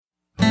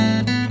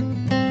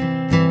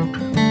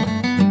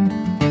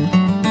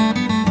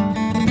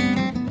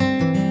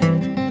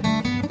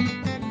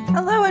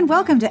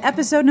Welcome to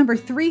episode number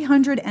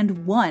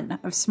 301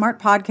 of Smart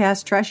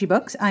Podcast Trashy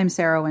Books. I'm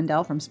Sarah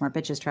Wendell from Smart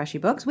Bitches Trashy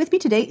Books. With me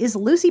today is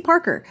Lucy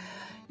Parker.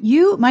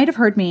 You might have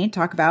heard me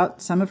talk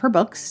about some of her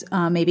books,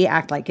 maybe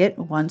Act Like It,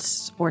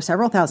 once or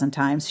several thousand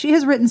times. She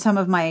has written some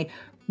of my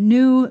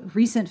new,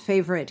 recent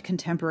favorite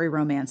contemporary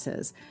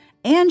romances.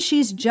 And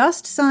she's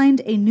just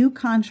signed a new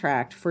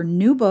contract for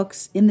new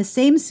books in the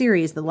same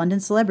series, the London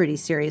Celebrity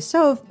series.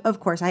 So, of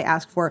course, I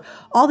asked for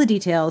all the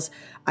details.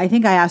 I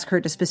think I asked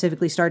her to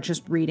specifically start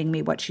just reading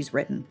me what she's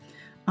written.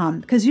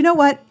 Because you know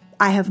what?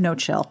 I have no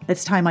chill.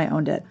 It's time I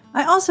owned it.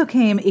 I also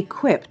came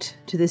equipped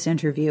to this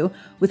interview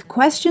with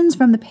questions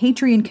from the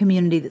Patreon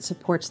community that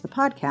supports the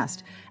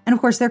podcast. And,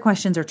 of course, their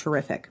questions are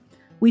terrific.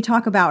 We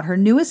talk about her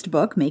newest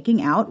book,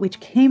 Making Out, which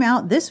came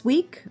out this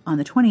week on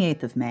the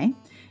 28th of May.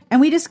 And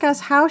we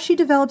discuss how she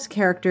develops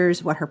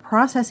characters, what her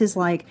process is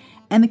like,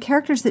 and the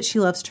characters that she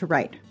loves to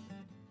write.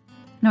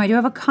 Now, I do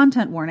have a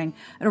content warning.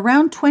 At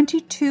around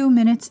 22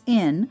 minutes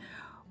in,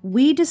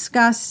 we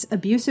discuss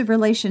abusive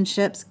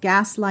relationships,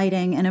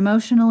 gaslighting, and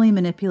emotionally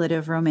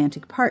manipulative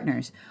romantic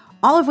partners,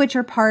 all of which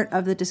are part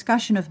of the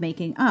discussion of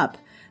Making Up.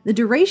 The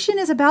duration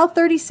is about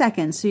 30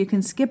 seconds, so you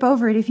can skip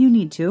over it if you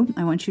need to.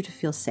 I want you to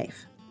feel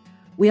safe.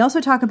 We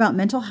also talk about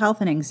mental health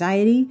and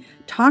anxiety,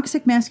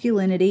 toxic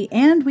masculinity,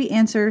 and we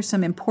answer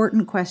some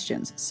important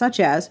questions, such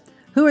as,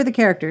 who are the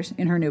characters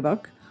in her new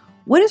book?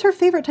 What is her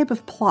favorite type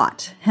of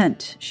plot?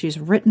 Hint, she's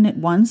written it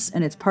once,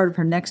 and it's part of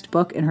her next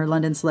book in her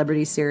London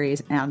Celebrity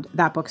series, and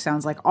that book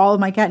sounds like all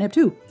of my catnip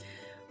too.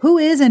 Who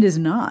is and is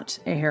not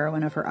a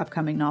heroine of her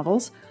upcoming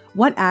novels?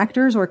 What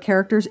actors or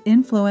characters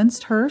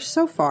influenced her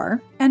so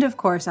far? And of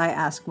course, I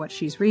ask what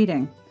she's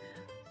reading.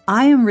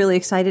 I am really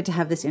excited to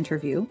have this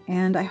interview,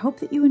 and I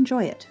hope that you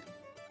enjoy it.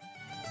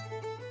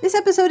 This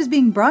episode is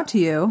being brought to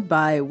you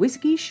by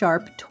Whiskey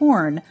Sharp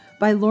Torn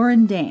by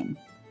Lauren Dane.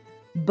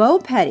 Beau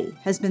Petty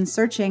has been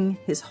searching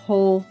his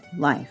whole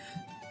life.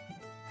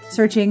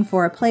 Searching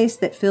for a place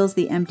that fills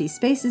the empty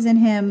spaces in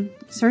him,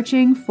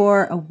 searching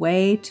for a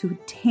way to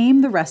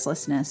tame the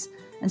restlessness,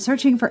 and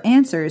searching for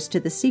answers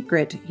to the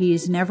secret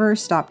he's never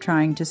stopped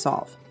trying to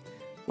solve.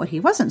 What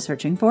he wasn't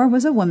searching for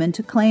was a woman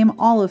to claim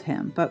all of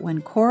him, but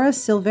when Cora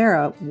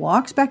Silvera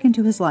walks back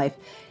into his life,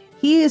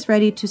 he is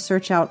ready to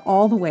search out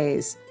all the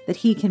ways that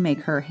he can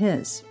make her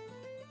his.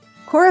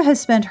 Cora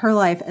has spent her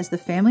life as the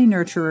family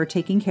nurturer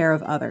taking care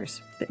of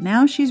others, but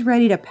now she's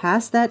ready to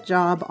pass that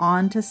job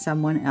on to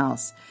someone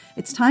else.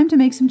 It's time to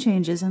make some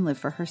changes and live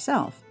for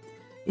herself.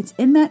 It's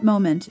in that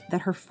moment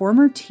that her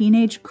former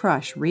teenage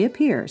crush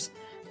reappears,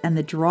 and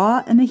the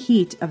draw and the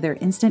heat of their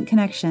instant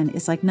connection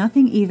is like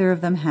nothing either of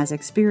them has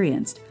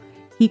experienced.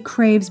 He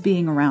craves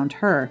being around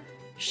her.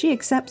 She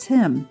accepts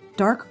him,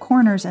 dark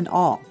corners and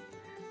all.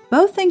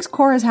 Beau thinks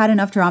Cora's had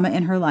enough drama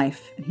in her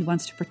life, and he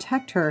wants to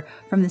protect her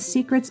from the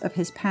secrets of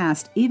his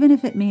past, even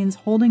if it means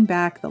holding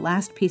back the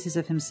last pieces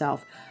of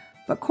himself.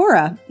 But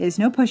Cora is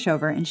no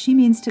pushover, and she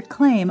means to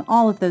claim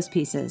all of those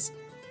pieces.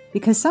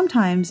 Because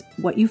sometimes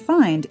what you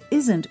find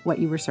isn't what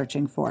you were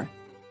searching for.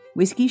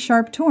 Whiskey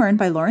Sharp Torn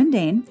by Lauren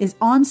Dane is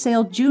on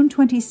sale June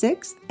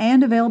 26th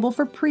and available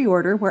for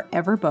pre-order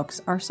wherever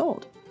books are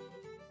sold.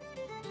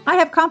 I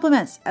have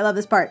compliments. I love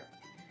this part.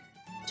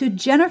 To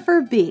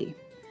Jennifer B.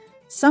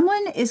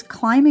 Someone is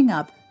climbing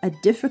up a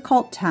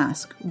difficult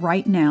task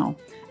right now,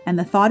 and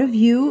the thought of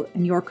you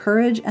and your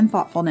courage and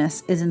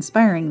thoughtfulness is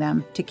inspiring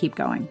them to keep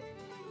going.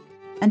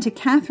 And to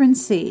Catherine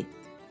C.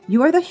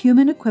 You are the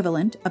human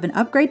equivalent of an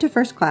upgrade to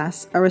first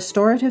class, a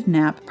restorative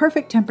nap,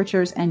 perfect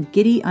temperatures, and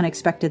giddy,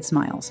 unexpected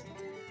smiles.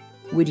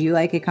 Would you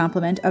like a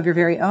compliment of your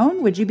very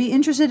own? Would you be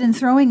interested in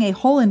throwing a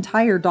whole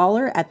entire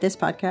 $1 at this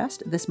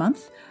podcast this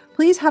month?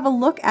 Please have a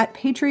look at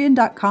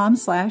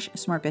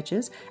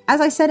patreon.com/smartbitches.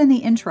 As I said in the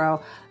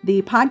intro,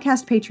 the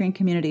podcast Patreon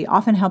community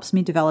often helps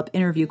me develop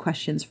interview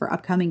questions for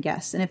upcoming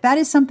guests. And if that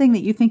is something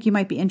that you think you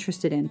might be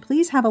interested in,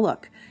 please have a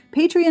look.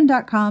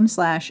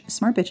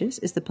 Patreon.com/smartbitches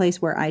is the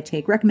place where I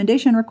take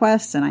recommendation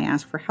requests and I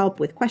ask for help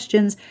with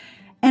questions.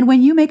 And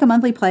when you make a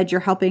monthly pledge, you're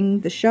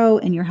helping the show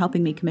and you're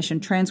helping me commission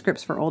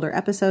transcripts for older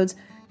episodes.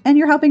 And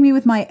you're helping me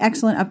with my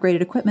excellent upgraded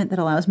equipment that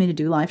allows me to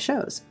do live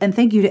shows. And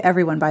thank you to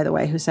everyone, by the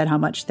way, who said how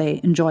much they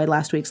enjoyed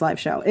last week's live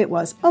show. It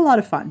was a lot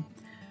of fun.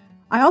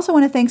 I also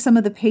want to thank some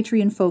of the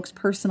Patreon folks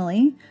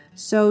personally.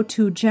 So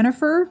to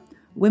Jennifer,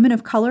 Women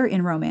of Color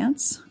in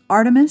Romance,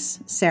 Artemis,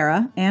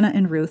 Sarah, Anna,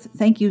 and Ruth,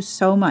 thank you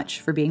so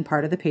much for being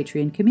part of the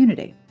Patreon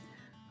community.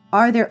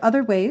 Are there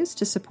other ways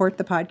to support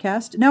the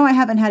podcast? No, I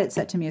haven't had it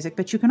set to music,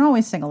 but you can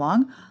always sing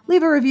along.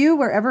 Leave a review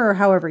wherever or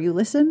however you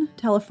listen.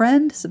 Tell a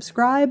friend,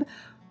 subscribe.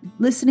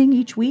 Listening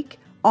each week,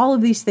 all of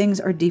these things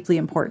are deeply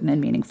important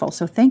and meaningful.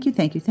 So thank you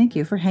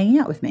for hanging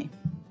out with me.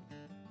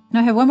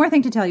 Now I have one more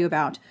thing to tell you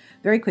about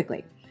very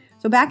quickly.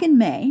 So back in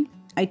May,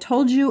 I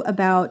told you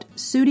about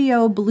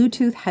Studio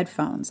Bluetooth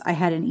headphones. I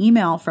had an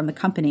email from the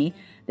company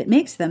that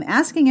makes them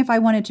asking if I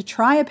wanted to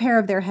try a pair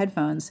of their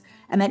headphones.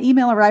 And that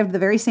email arrived the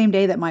very same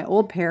day that my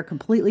old pair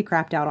completely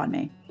crapped out on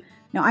me.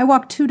 Now I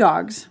walk 2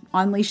 dogs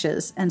on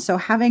leashes. And so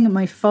having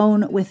my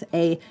phone with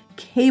a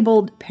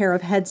cabled pair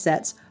of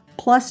headsets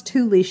plus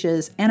 2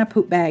 leashes and a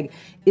poop bag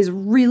is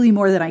really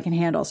more than I can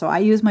handle. So I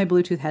use my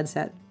Bluetooth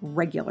headset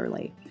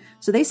regularly.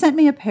 So they sent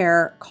me a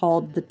pair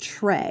called the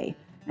Tray,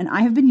 and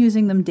I have been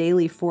using them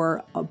daily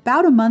for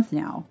about a month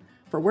now,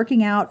 for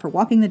working out, for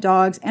walking the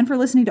dogs, and for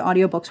listening to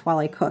audiobooks while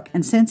I cook.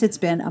 And since it's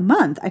been a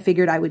month, I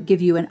figured I would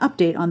give you an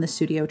update on the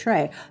Studio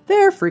Tray.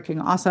 They're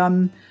freaking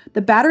awesome.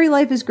 The battery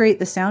life is great.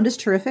 The sound is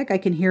terrific. I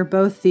can hear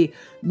both the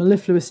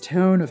mellifluous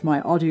tone of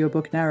my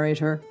audiobook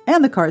narrator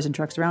and the cars and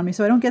trucks around me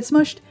so I don't get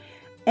smushed.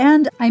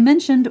 And I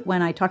mentioned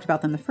when I talked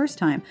about them the first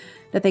time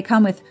that they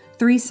come with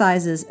 3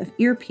 sizes of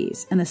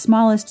earpiece, and the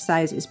smallest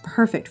size is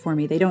perfect for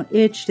me. They don't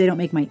itch, they don't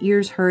make my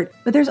ears hurt.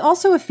 But there's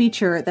also a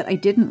feature that I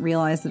didn't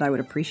realize that I would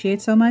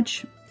appreciate so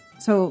much.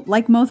 So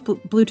like most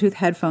Bluetooth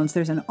headphones,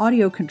 there's an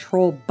audio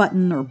control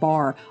button or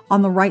bar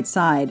on the right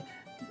side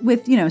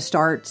with,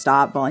 start,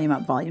 stop, volume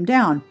up, volume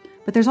down.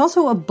 But there's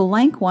also a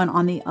blank one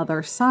on the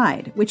other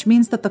side, which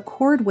means that the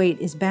cord weight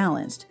is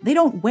balanced. They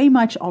don't weigh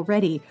much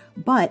already,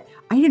 but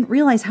I didn't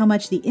realize how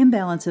much the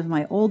imbalance of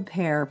my old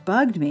pair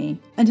bugged me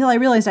until I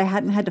realized I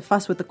hadn't had to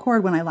fuss with the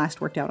cord when I last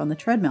worked out on the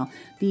treadmill.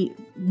 The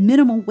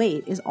minimal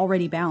weight is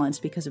already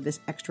balanced because of this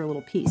extra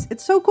little piece.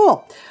 It's so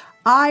cool.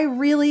 I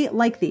really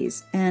like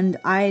these, and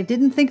I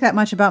didn't think that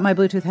much about my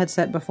Bluetooth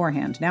headset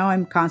beforehand. Now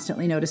I'm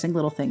constantly noticing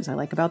little things I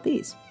like about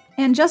these.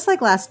 And just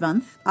like last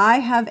month, I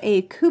have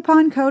a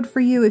coupon code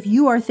for you if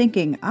you are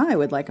thinking, I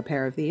would like a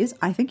pair of these.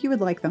 I think you would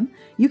like them.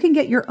 You can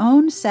get your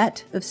own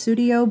set of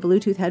Studio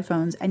Bluetooth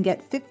headphones and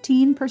get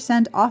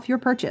 15% off your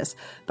purchase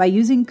by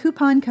using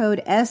coupon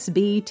code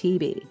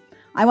SBTB.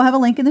 I will have a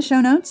link in the show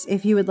notes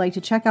if you would like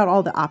to check out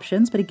all the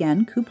options. But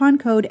again, coupon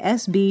code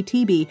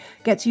SBTB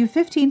gets you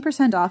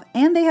 15% off,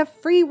 and they have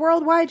free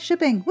worldwide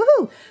shipping.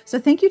 Woohoo! So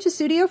thank you to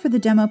Studio for the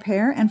demo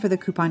pair and for the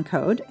coupon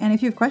code. And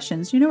if you have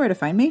questions, you know where to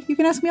find me. You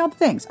can ask me all the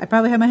things. I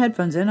probably have my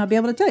headphones in. I'll be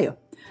able to tell you.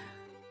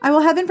 I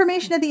will have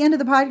information at the end of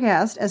the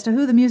podcast as to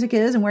who the music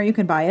is and where you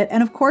can buy it.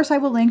 And of course, I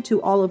will link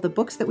to all of the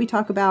books that we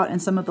talk about and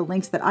some of the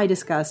links that I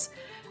discuss.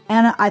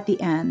 And at the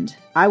end,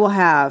 I will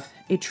have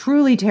a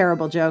truly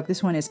terrible joke.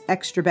 This one is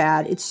extra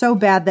bad. It's so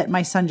bad that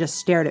my son just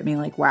stared at me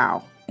like,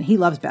 wow. And he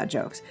loves bad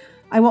jokes.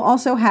 I will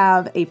also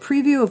have a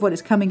preview of what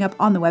is coming up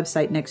on the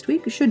website next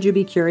week, should you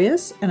be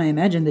curious. And I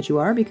imagine that you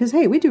are, because,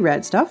 hey, we do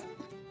rad stuff.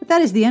 But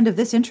that is the end of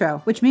this intro,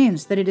 which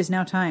means that it is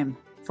now time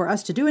for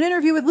us to do an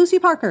interview with Lucy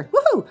Parker.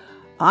 Woohoo!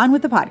 On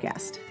with the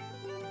podcast.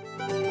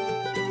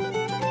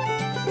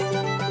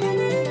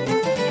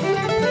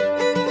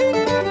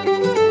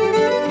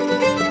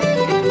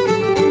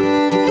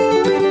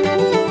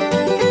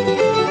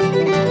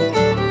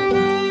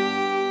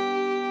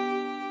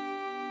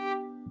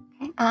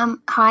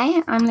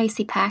 Hi, I'm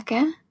Lucy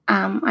Parker.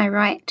 I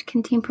write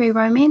contemporary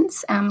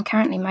romance,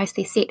 currently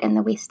mostly set in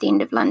the West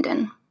End of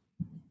London.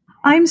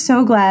 I'm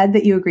so glad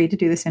that you agreed to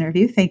do this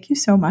interview. Thank you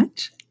so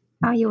much.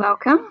 Oh, you're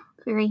welcome.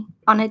 Very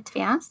honoured to be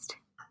asked.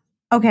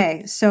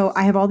 Okay, so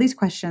I have all these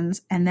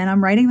questions, and then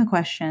I'm writing the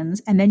questions,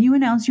 and then you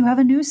announce you have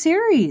a new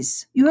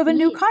series. You have a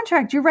new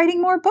contract. You're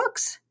writing more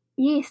books.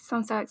 Yes,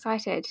 I'm so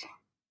excited.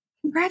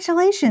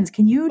 Congratulations.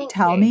 Can you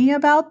tell me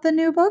about the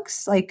new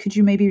books? Like, could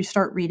you maybe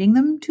start reading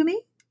them to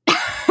me?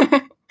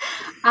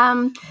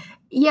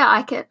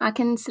 Yeah, I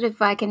can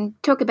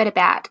talk a bit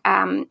about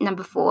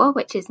number 4,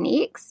 which is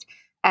next.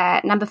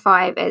 Number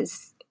 5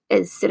 is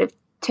sort of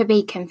to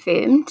be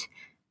confirmed.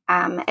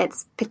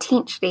 It's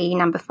potentially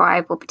number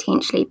 5 will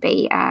potentially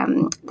be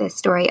the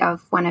story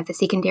of one of the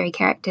secondary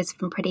characters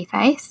from Pretty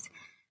Face,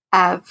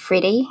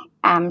 Freddie.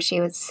 She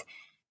was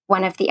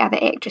one of the other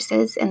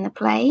actresses in the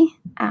play,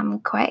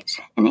 quite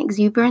an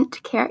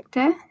exuberant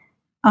character.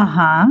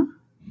 Uh-huh.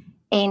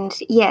 And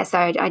yeah, so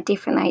I do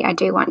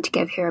want to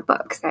give her a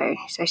book.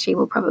 So she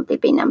will probably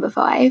be number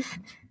 5.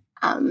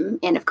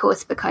 And of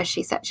course, because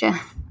she's such a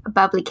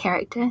bubbly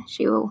character,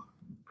 she will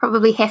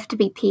probably have to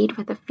be paired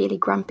with a fairly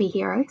grumpy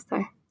hero.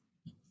 So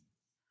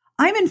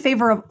I'm in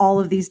favor of all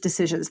of these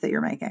decisions that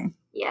you're making.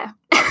 Yeah.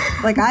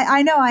 Like,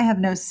 I know I have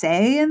no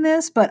say in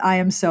this, but I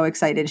am so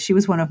excited. She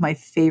was one of my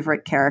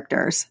favorite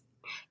characters.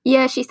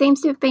 Yeah, she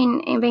seems to have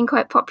been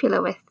quite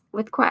popular with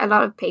quite a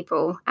lot of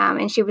people,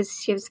 and she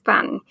was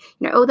fun.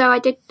 Although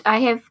I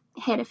have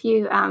had a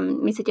few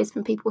messages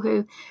from people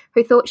who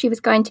thought she was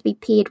going to be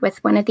paired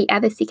with one of the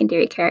other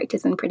secondary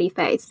characters in Pretty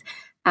Face,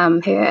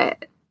 the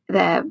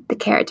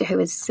character who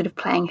was sort of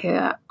playing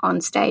her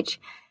on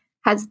stage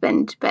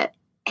husband, but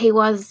he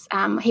was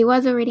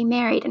already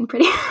married in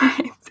Pretty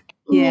Face.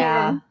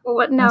 Yeah. No,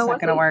 that's not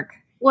going to work.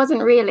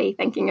 Wasn't really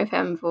thinking of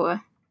him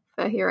for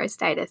hero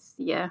status.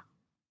 Yeah.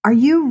 Are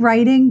you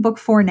writing book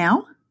 4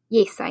 now?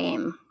 Yes, I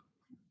am.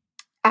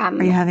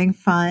 Are you having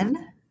fun?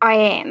 I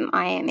am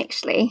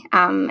actually.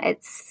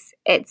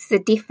 It's a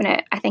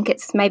definite, I think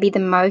it's maybe the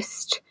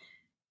most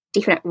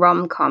definite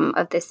rom-com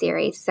of the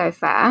series so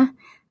far.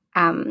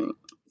 Sort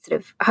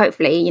of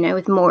hopefully,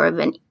 with more of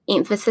an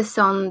emphasis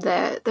on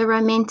the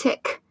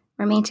romantic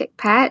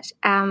part.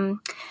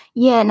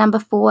 Number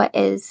 4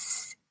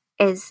 is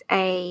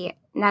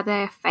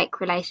another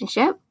fake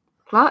relationship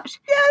plot.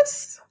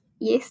 Yes.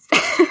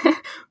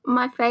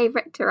 My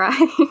favorite to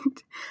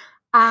write.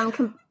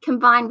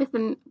 combined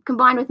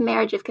with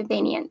marriage of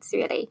convenience,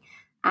 really,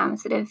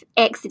 sort of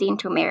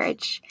accidental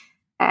marriage,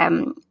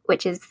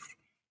 which is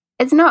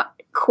it's not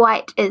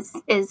quite as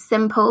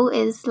simple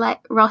as like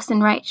Ross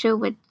and Rachel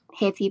would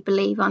have you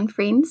believe on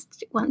Friends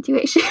once you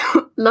actually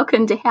look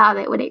into how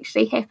that would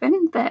actually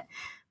happen. But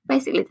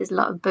basically, there's a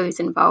lot of booze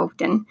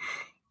involved, and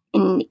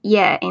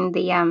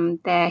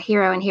the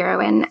hero and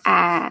heroine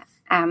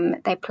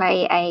they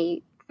play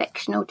a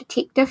fictional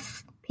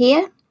detective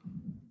pair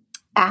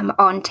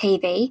on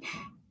TV.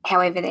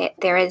 However,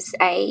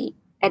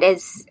 it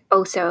is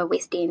also a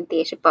West End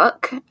theatre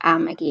book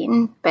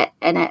again, but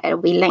it'll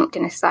be linked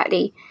in a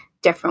slightly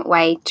different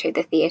way to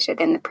the theatre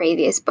than the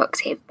previous books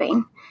have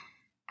been.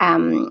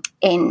 And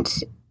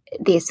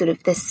there's sort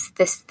of this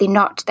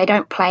they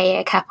don't play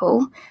a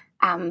couple,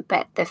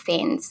 but the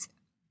fans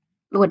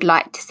would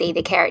like to see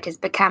the characters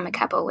become a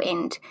couple,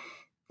 and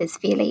there's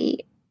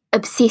fairly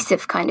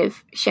obsessive kind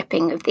of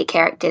shipping of their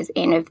characters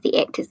and of the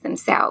actors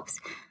themselves.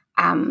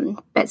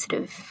 But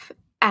sort of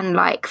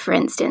unlike, for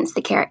instance,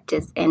 the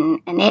characters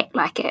in Act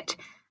Like It,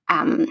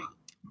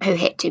 who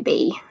had to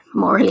be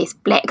more or less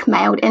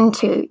blackmailed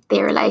into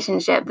their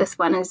relationship, this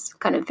one is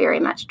kind of very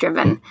much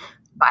driven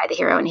by the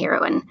hero and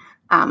heroine.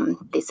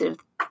 They're sort of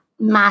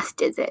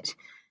masters at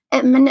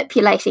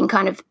manipulating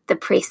kind of the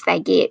press they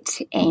get,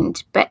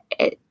 but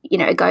it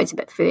goes a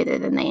bit further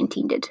than they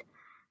intended.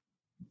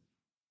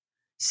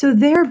 So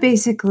they're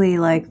basically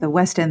like the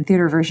West End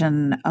theatre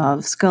version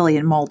of Scully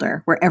and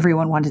Mulder, where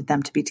everyone wanted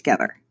them to be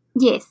together.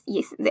 Yes,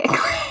 exactly.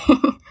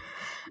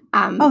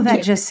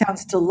 That just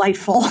sounds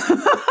delightful.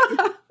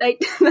 They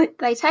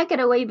take it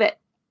a wee bit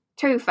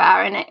too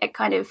far, and it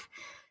kind of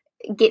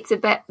gets a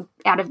bit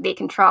out of their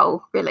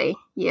control, really.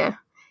 Yeah,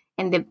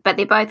 but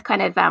they're both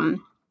kind of.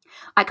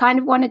 I kind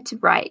of wanted to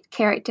write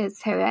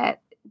characters who are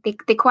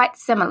they're quite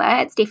similar.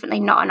 It's definitely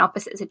not an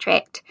opposites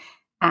attract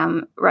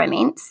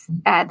romance.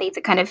 These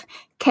are kind of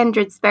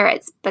kindred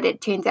spirits, but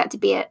it turns out to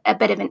be a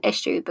bit of an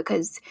issue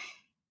because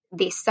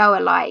they're so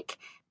alike.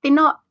 They're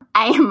not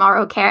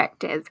amoral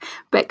characters,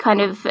 but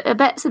kind of a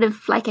bit sort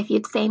of like if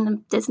you'd seen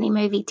the Disney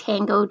movie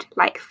Tangled,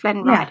 like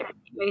Flynn Rider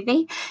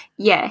movie.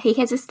 Yeah, he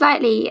has a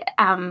slightly,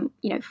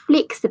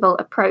 flexible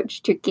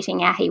approach to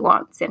getting how he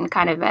wants, and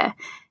kind of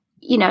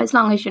as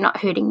long as you're not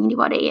hurting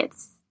anybody,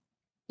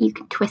 you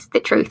can twist the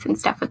truth and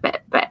stuff a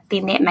bit, but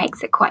then that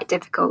makes it quite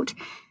difficult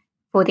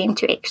for them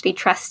to actually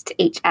trust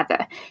each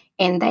other,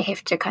 and they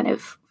have to kind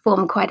of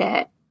form quite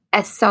a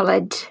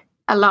solid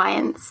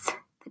alliance,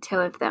 the two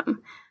of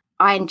them.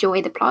 I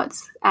enjoy the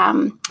plots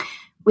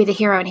where the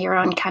hero and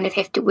heroine kind of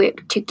have to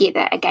work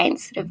together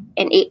against sort of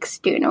an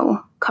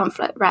external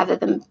conflict rather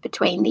than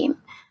between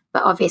them.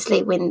 But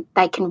obviously when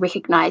they can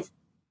recognise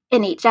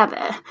in each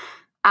other,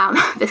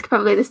 there's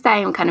probably the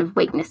same kind of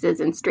weaknesses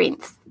and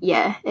strengths.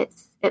 Yeah,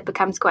 it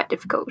becomes quite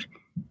difficult.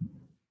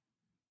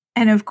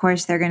 And of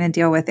course, they're going to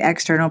deal with the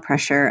external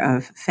pressure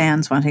of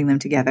fans wanting them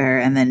together,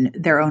 and then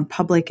their own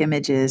public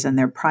images and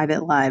their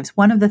private lives.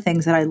 One of the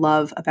things that I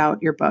love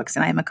about your books,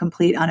 and I'm a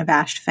complete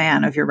unabashed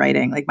fan of your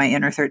writing, like my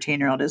inner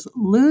 13-year-old is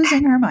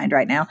losing her mind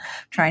right now,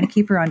 trying to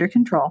keep her under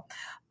control.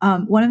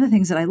 One of the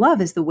things that I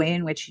love is the way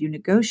in which you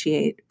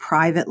negotiate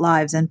private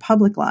lives and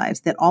public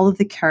lives, that all of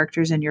the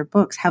characters in your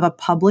books have a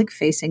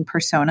public-facing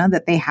persona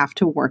that they have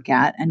to work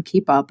at and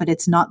keep up, but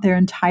it's not their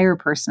entire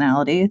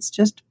personality. It's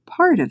just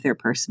part of their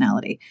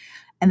personality.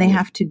 And they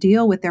have to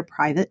deal with their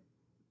private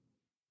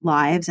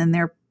lives and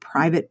their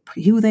private,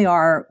 who they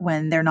are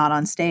when they're not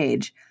on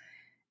stage.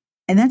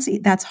 And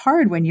that's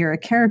hard when you're a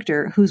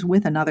character who's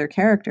with another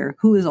character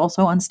who is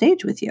also on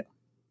stage with you.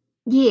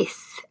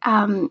 Yes,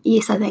 I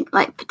think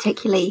like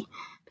particularly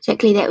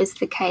that was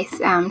the case.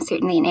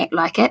 Certainly in Act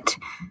Like It.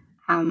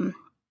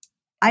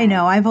 I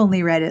know I've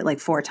only read it like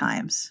 4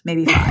 times,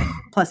 maybe 5,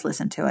 plus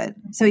listen to it.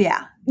 So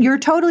yeah, you're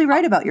totally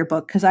right about your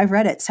book because I've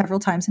read it several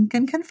times and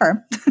can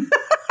confirm.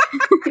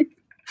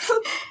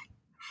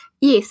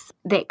 Yes,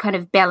 that kind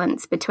of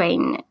balance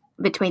between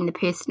the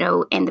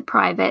personal and the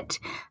private,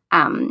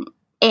 and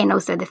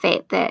also the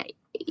fact that,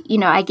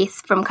 I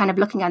guess from kind of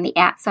looking on the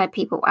outside,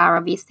 people are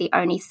obviously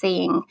only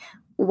seeing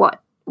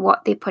what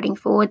they're putting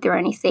forward. They're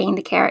only seeing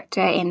the character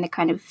and the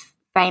kind of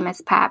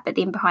famous part, but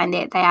then behind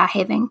that, they are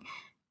having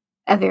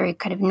a very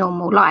kind of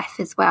normal life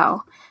as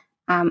well.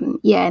 And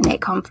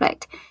that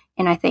conflict.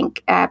 And I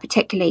think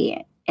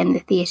particularly in the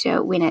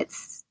theatre when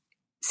it's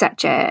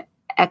such a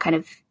kind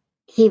of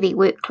heavy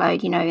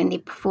workload, and they're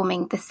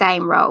performing the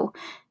same role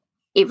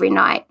every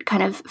night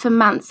kind of for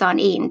months on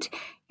end.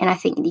 And I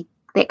think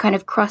that kind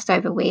of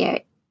crossover where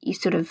you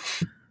sort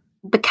of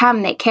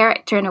become that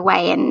character in a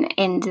way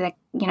and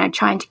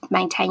trying to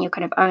maintain your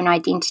kind of own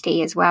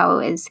identity as well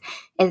as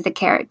the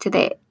character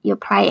that you're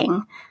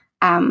playing.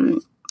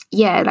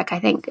 I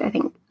think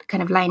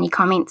kind of Lainey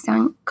comments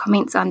on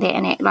that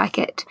and Act Like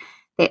It,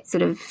 that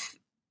sort of,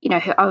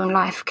 her own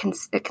life can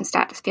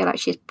start to feel like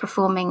she's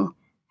performing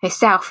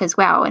herself as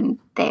well, and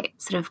that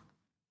sort of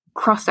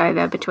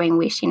crossover between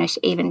where she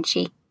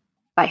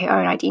like her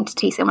own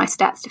identity almost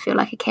starts to feel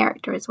like a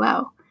character as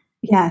well.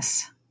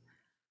 Yes.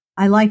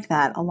 I like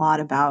that a lot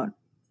about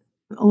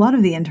a lot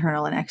of the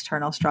internal and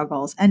external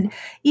struggles. And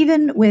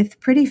even with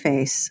Pretty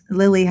Face,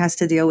 Lily has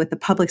to deal with the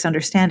public's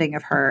understanding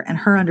of her and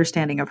her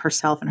understanding of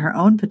herself and her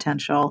own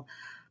potential,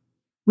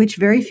 which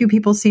very few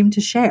people seem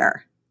to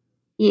share.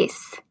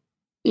 Yes.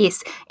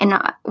 And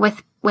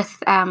with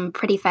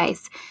Pretty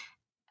Face,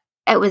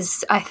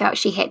 I felt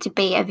she had to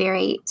be a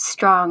very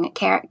strong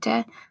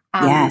character.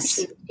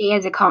 Yes. She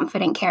is a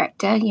confident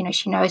character.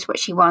 She knows what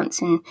she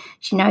wants and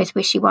she knows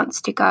where she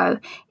wants to go.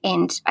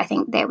 And I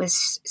think that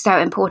was so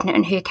important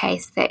in her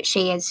case, that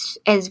she is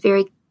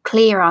very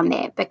clear on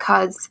that,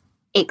 because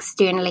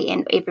externally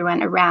and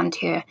everyone around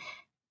her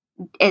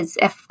is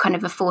kind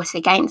of a force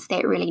against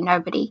that. Really,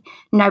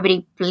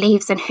 nobody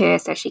believes in her,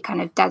 so she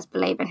kind of does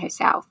believe in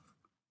herself.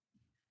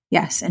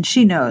 Yes, and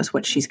she knows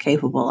what she's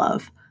capable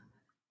of.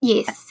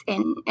 Yes,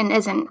 and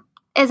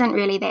isn't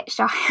really that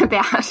shy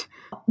about.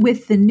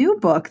 With the new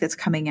book that's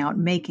coming out,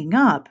 Making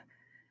Up,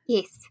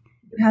 yes,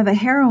 you have a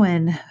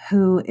heroine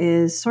who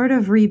is sort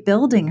of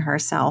rebuilding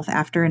herself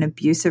after an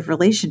abusive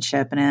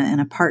relationship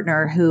and a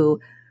partner who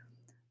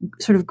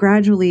sort of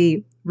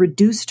gradually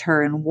reduced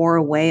her and wore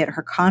away at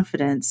her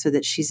confidence so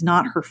that she's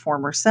not her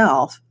former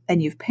self.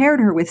 And you've paired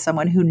her with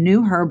someone who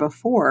knew her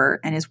before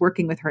and is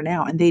working with her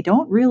now, and they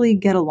don't really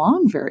get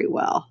along very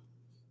well.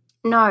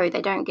 No,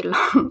 they don't get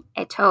along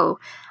at all.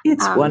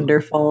 It's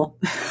wonderful.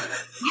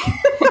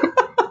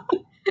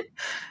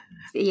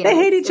 They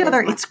hate each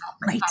other. It's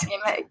great.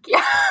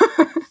 Yeah.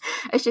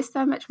 It's just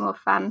so much more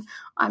fun.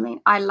 I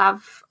mean, I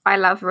love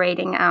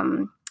reading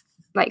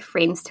like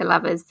friends to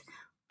lovers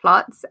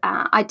plots.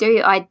 I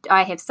do.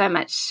 I have so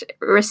much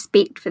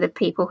respect for the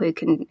people who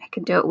can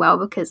do it well,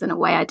 because in a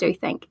way I do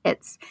think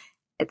it's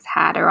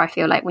harder. I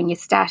feel like when you're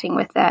starting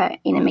with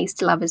enemies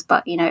to lovers,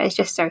 but it's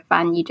just so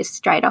fun. You just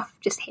straight off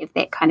just have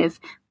that kind of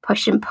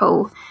push and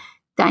pull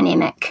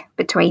dynamic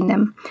between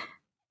them.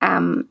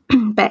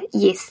 But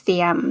yes,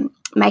 the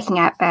Making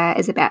Up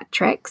is about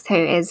Trix, who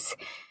is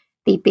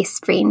the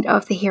best friend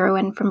of the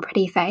heroine from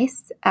Pretty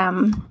Face.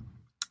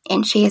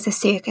 And she is a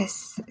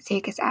circus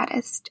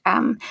artist.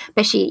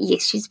 But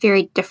she's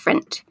very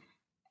different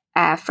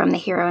from the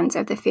heroines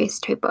of the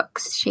first two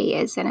books. She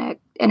is in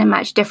a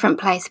much different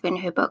place when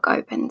her book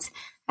opens.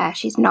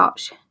 She's not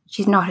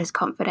as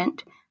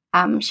confident.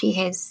 She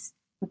has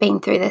been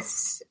through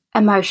this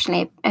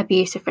emotionally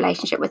abusive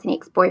relationship with an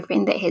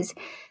ex-boyfriend that has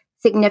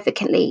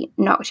significantly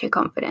knocked her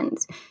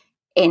confidence.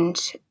 And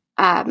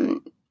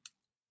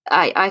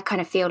I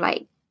kind of feel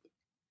like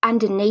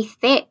underneath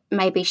that,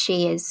 maybe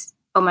she is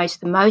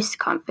almost the most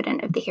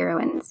confident of the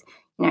heroines.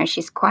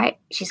 She's quite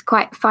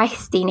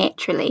feisty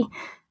naturally.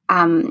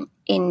 And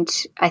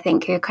I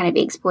think her kind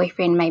of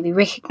ex-boyfriend maybe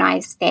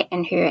recognised that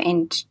in her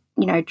and,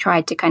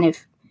 tried to kind of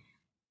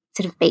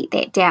sort of beat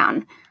that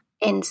down.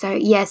 And so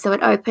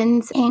it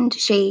opens, and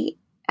she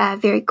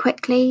very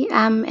quickly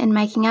in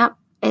Making Up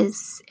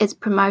is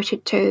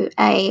promoted to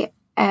a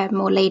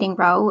more leading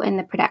role in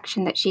the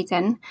production that she's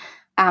in,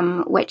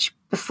 which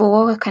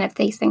before kind of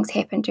these things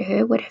happened to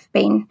her would have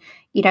been,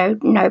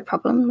 no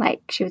problem.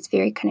 Like, she was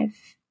very kind of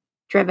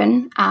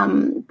driven,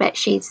 but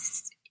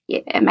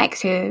it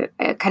makes her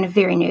kind of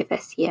very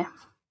nervous, yeah.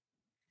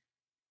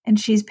 And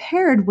she's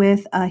paired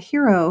with a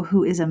hero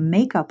who is a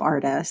makeup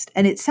artist.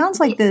 And it sounds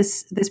like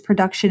this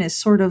production is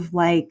sort of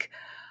like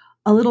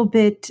a little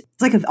bit,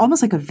 it's like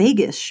almost like a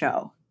Vegas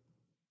show.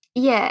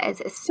 Yeah.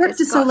 It's Cirque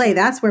du Soleil,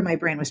 that's where my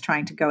brain was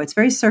trying to go. It's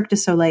very Cirque du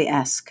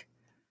Soleil-esque.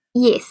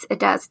 Yes, it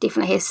does.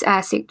 Definitely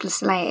has Cirque du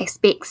Soleil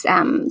aspects,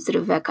 sort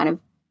of a kind of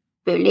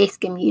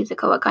burlesque and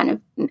musical, a kind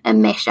of a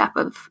mashup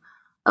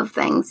of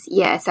things.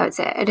 Yeah, so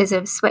it is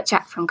a switch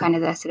up from kind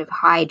of the sort of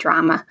high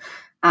drama,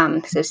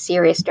 sort of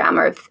serious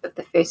drama of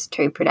the first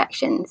two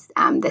productions.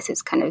 This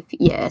is kind of,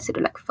 sort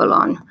of like full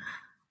on,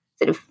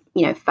 sort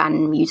of,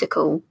 fun,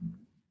 musical,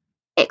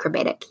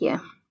 acrobatic, yeah.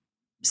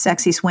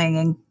 Sexy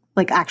swinging,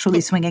 like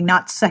actually swinging,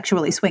 not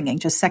sexually swinging,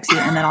 just sexy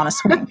and then on a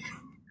swing.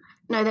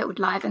 No, that would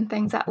liven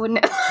things up,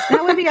 wouldn't it?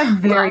 That would be a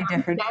very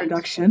different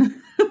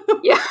production.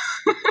 Yeah.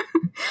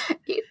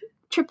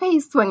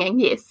 Trapeze swinging,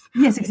 yes.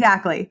 Yes,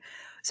 exactly.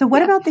 So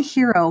what about the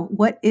hero?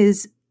 What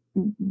is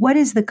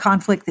the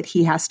conflict that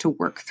he has to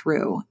work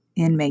through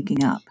in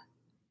Making Up?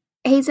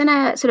 He's in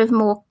a sort of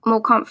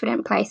more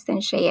confident place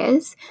than she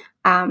is.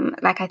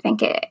 I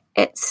think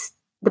it's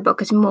the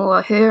book is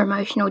more her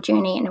emotional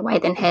journey in a way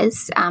than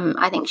his.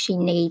 I think she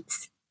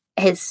needs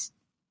his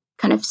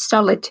kind of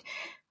solid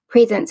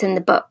presence in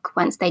the book.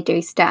 Once they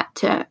do start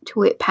to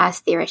work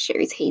past their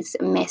issues, he's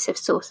a massive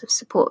source of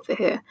support for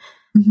her.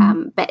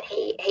 Mm-hmm. But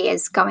he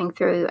is going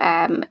through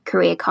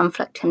career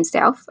conflict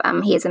himself.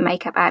 He is a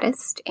makeup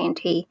artist, and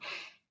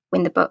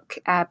when the book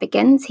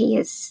begins, he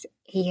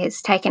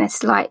has taken a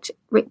slight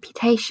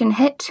reputation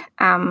hit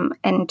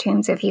in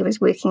terms of he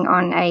was working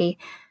on a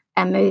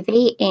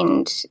movie,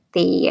 and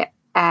the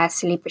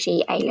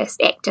celebrity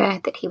A-list actor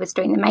that he was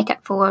doing the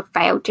makeup for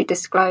failed to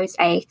disclose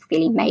a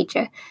fairly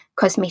major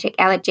cosmetic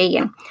allergy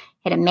and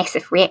had a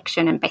massive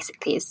reaction, and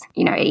basically it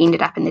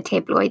ended up in the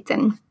tabloids,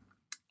 and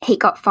he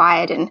got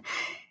fired, and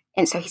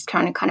so he's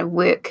trying to kind of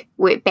work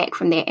back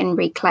from that and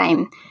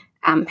reclaim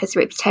his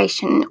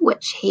reputation,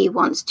 which he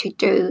wants to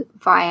do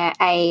via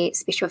a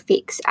special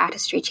effects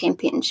artistry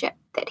championship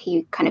that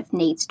he kind of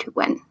needs to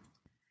win.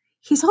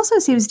 He also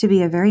seems to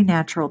be a very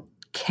natural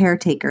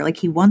caretaker. Like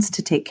he wants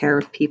to take care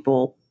of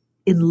people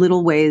in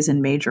little ways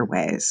and major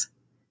ways.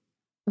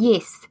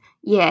 Yes.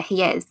 Yeah,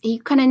 he is. He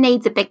kind of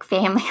needs a big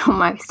family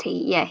almost.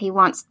 He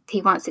wants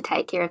to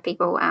take care of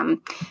people.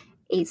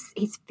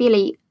 He's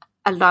fairly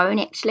alone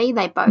actually.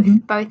 They both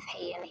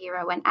he and the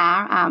heroine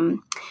are.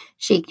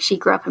 She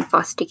grew up in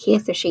foster care,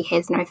 so she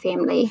has no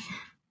family.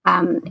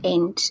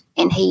 And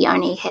he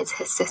only has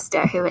his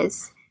sister, who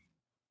is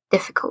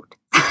difficult.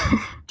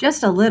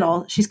 Just a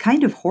little. She's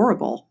kind of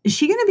horrible. Is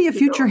she going to be a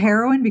future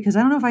heroine? Because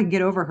I don't know if I can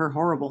get over her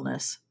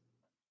horribleness.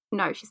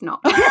 No, she's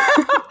not.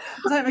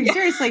 I'm like,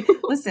 seriously,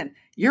 listen,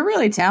 you're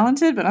really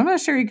talented, but I'm not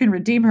sure you can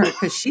redeem her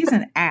because she's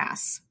an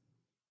ass.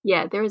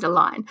 Yeah, there is a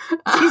line.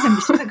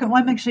 Well,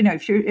 I'm actually, no,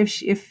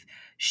 if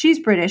she's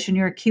British and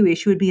you're a Kiwi,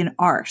 she would be an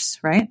arse,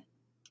 right?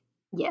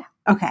 Yeah.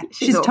 Okay.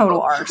 She's total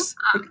arse.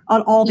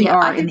 Like, all the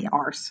R in the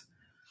arse.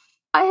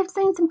 I have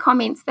seen some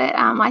comments that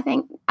I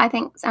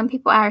think some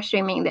people are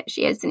assuming that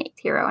she is the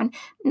next heroine.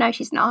 No,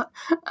 she's not.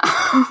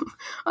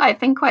 I've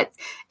been quite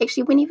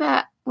actually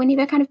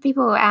whenever kind of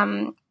people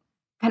kind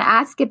of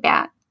ask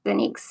about the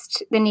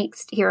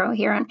next hero or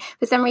heroine,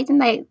 for some reason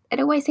it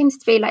always seems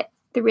to be like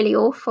the really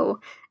awful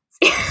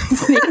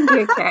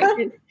secondary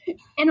characters,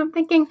 and I'm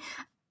thinking,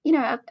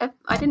 I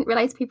didn't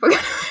realize people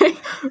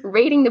were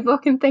reading the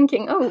book and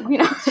thinking,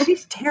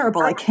 she's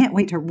terrible. I can't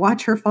wait to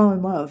watch her fall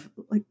in love.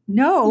 Like,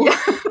 no, yeah.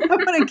 I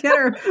want to get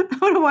her. I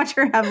want to watch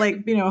her have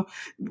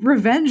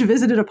revenge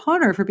visited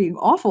upon her for being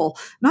awful.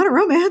 Not a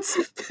romance.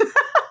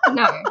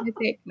 No,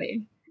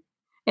 exactly.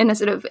 And a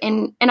sort of,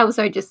 and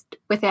also just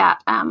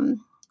without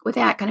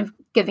kind of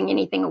giving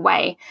anything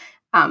away,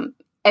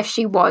 if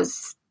she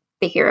was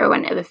the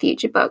heroine of a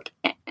future book,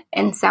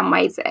 in some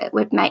ways it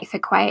would make for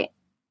quite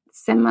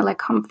similar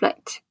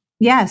conflict.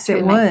 Yes,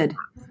 it would.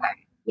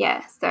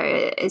 So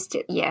it's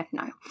just,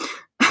 no.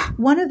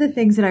 One of the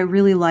things that I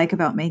really like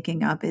about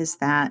Making Up is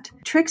that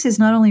Trix is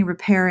not only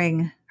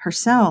repairing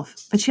herself,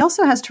 but she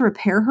also has to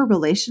repair her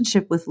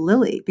relationship with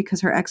Lily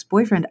because her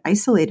ex-boyfriend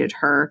isolated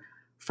her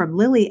from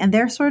Lily, and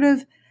they're sort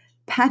of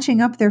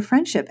patching up their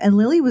friendship. And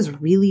Lily was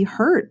really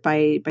hurt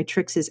by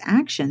Trix's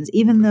actions,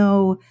 even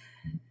though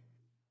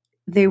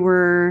they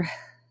were,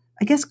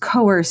 I guess,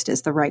 coerced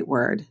is the right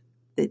word.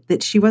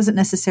 That she wasn't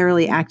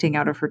necessarily acting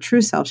out of her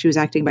true self. She was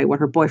acting by what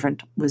her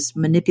boyfriend was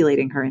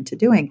manipulating her into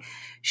doing.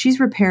 She's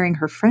repairing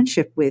her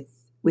friendship with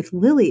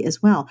Lily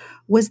as well.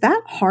 Was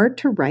that hard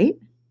to write?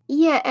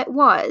 Yeah, it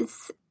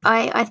was.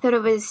 I thought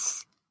it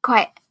was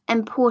quite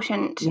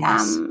important.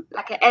 Yes.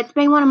 It's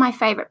been one of my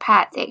favorite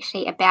parts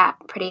actually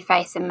about Pretty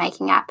Face and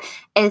Making Up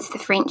is the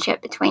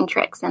friendship between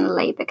Trix and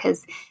Lily,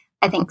 because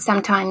I think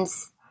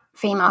sometimes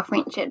female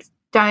friendships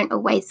don't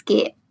always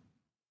get,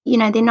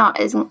 they're not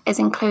as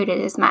included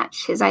as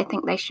much as I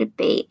think they should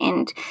be,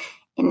 and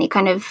they're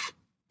kind of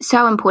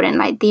so important.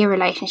 Like their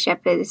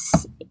relationship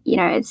is,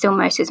 it's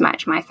almost as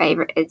much my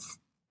favorite as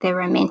the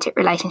romantic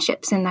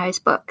relationships in those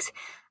books.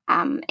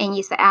 And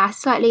yes, they are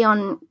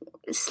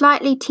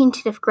slightly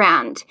tentative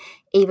ground,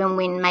 even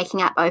when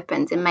Making Up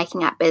opens, and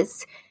Making Up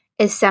is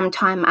some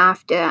time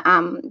after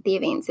the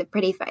events of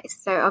Pretty Face.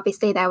 So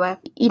obviously they were,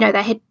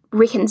 they had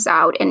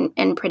reconciled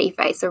in Pretty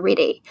Face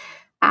already,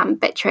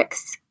 but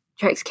Trix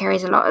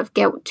carries a lot of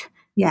guilt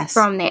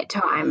from that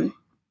time.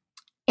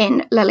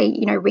 And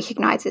Lily,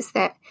 recognises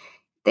that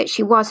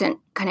she wasn't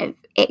kind of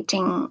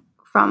acting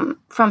from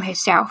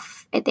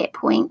herself at that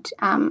point.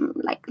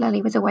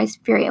 Lily was always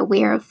very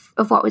aware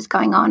of what was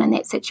going on in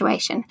that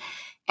situation.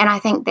 And I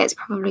think that's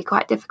probably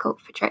quite difficult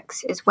for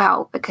Trix as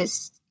well,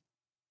 because,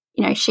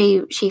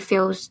 she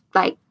feels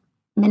like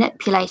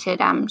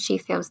manipulated. She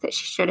feels that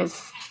she should have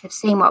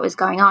seen what was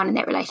going on in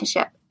that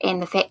relationship.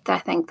 And the fact that I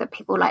think that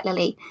people like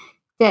Lily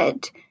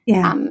did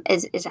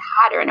is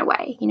harder in a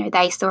way.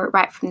 They saw it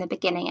right from the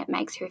beginning. It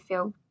makes her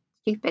feel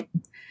stupid.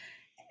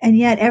 And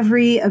yet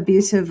every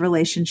abusive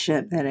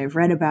relationship that I've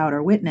read about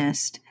or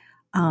witnessed,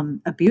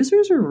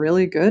 abusers are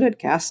really good at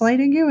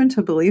gaslighting you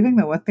into believing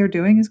that what they're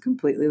doing is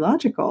completely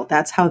logical.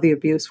 That's how the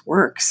abuse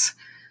works.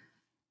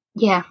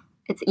 Yeah,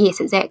 yes,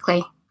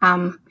 exactly.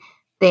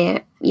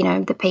 They're,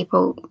 the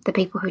people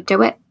who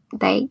do it,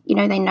 they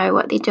know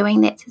what they're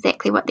doing. That's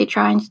exactly what they're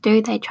trying to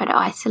do. They try to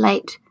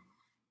isolate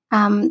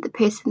the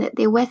person that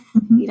they're with.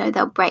 Mm-hmm.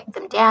 They'll break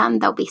them down.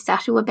 They'll be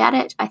subtle about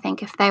it. I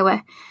think if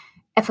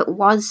it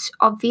was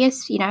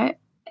obvious,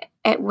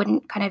 it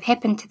wouldn't kind of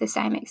happen to the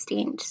same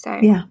extent. So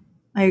yeah,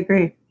 I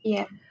agree.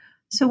 Yeah.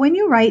 So when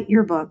you write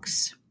your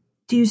books,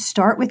 do you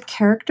start with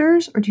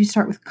characters, or do you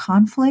start with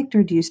conflict,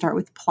 or do you start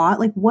with plot?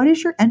 Like, what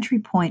is your entry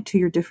point to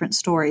your different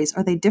stories?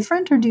 Are they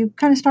different, or do you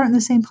kind of start in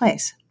the same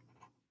place?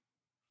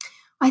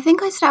 I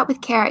think I start with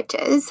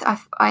characters.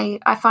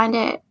 I find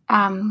it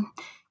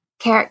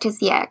characters,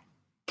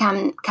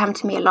 come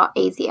to me a lot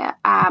easier.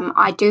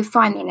 I do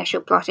find the initial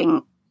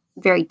plotting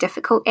very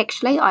difficult,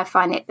 actually. I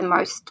find that the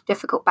most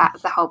difficult part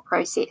of the whole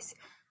process.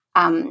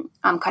 I'm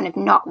kind of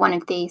not one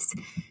of these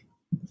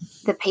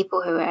the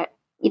people who are,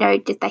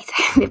 did they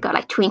say they've got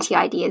like 20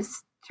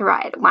 ideas to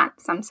write at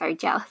once? I'm so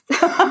jealous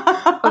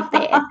of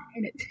that.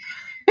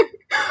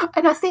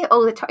 And I see it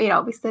all the time.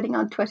 I'll be sitting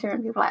on Twitter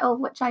and people are like, oh,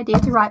 which idea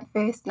to write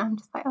first? And I'm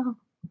just like, oh,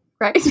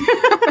 great.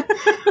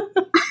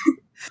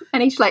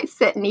 And each like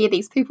sit near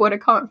these people at a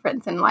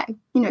conference and like,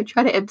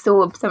 try to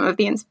absorb some of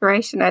the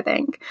inspiration. I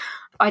think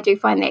I do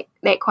find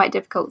that quite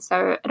difficult.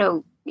 So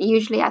it'll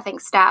usually, I think,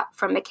 start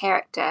from the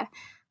character.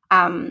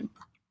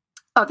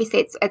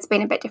 Obviously it's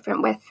been a bit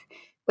different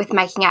with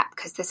Making Up,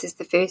 because this is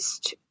the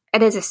first.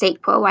 It is a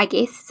sequel, I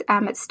guess.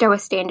 It's still a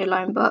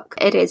standalone book.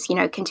 It is,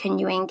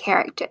 continuing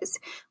characters,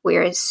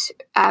 whereas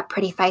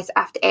Pretty Face,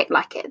 after Act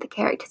Like It, the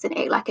characters in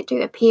Act Like It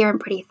do appear in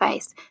Pretty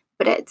Face,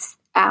 but it's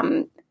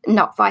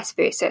not vice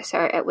versa.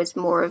 So it was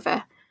more of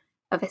a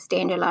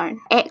standalone.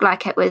 Act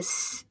Like It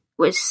was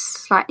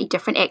slightly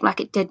different. Act Like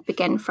It did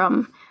begin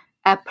from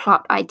a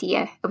plot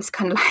idea. It was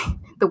kind of like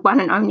the one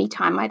and only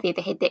time I've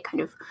ever had that kind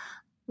of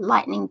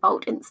lightning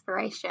bolt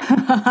inspiration.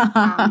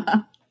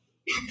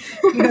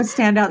 You go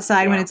stand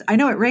outside when I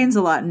know it rains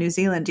a lot in New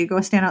Zealand. Do you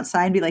go stand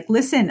outside and be like,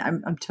 listen,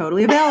 I'm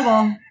totally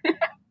available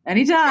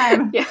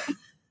anytime? Yeah,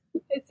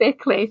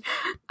 exactly.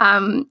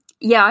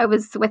 I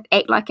was with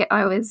Act Like It.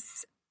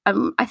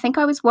 I think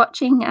I was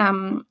watching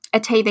a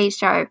TV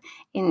show,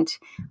 and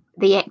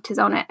the actors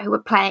on it who were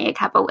playing a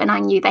couple, and I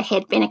knew they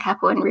had been a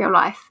couple in real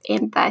life,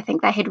 and I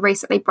think they had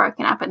recently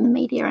broken up in the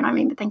media, and I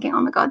remember thinking,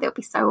 oh my God, that would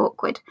be so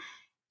awkward.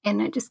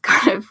 And it just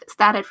kind of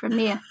started from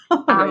there.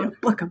 Write a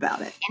book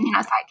about it. And then I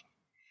was like,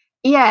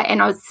 yeah,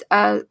 and I was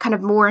kind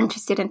of more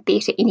interested in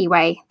theatre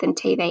anyway than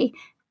TV.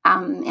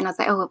 And I was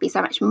like, oh, it would be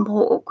so much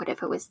more awkward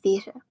if it was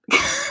theatre.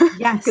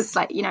 Yes. Because,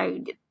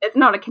 it's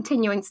not a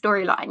continuing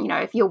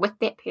storyline. If you're with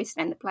that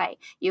person in the play,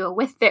 you're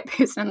with that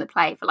person in the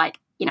play for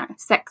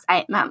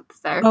 6-8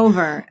 months. So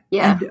over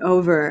and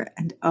over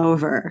and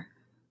over.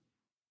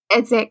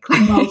 Exactly.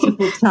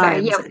 Multiple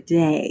times a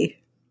day.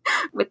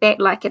 With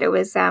that, it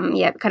was,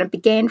 it kind of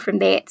began from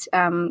that,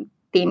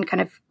 then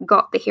kind of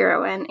got the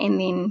heroine, and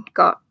then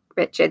got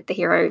Richard, the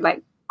hero,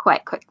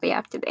 quite quickly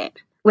after that.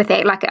 With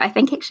that, I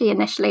think actually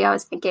initially I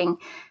was thinking,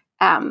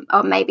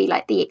 maybe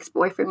the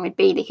ex-boyfriend would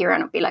be the hero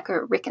and it would be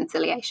a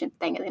reconciliation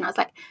thing. And then I was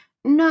like,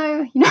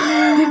 no,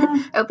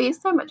 it would be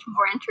so much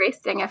more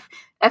interesting if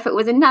it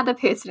was another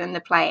person in the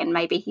play and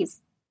maybe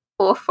he's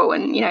awful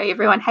and,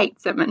 everyone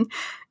hates him, and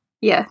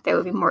that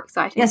would be more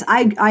exciting. Yes,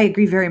 I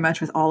agree very much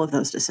with all of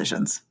those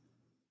decisions.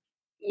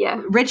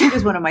 Yeah. Richard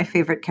is one of my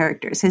favorite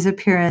characters. His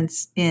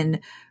appearance in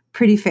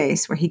Pretty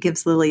Face, where he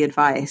gives Lily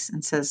advice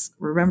and says,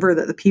 remember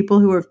that the people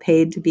who are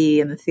paid to be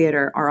in the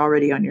theater are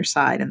already on your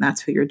side, and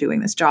that's who you're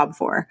doing this job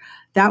for.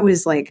 That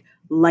was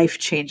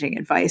life-changing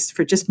advice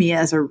for just me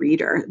as a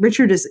reader.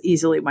 Richard is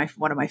easily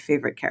one of my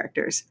favorite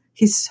characters.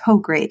 He's so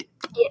great.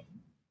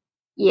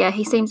 Yeah,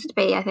 he seems to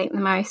be, I think, the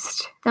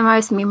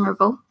most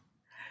memorable.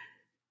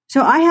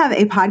 So I have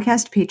a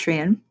podcast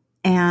Patreon,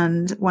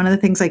 and one of the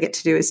things I get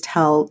to do is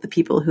tell the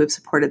people who have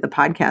supported the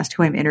podcast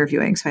who I'm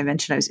interviewing. So I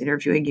mentioned I was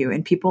interviewing you,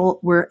 and people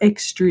were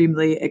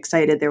extremely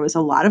excited. There was a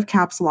lot of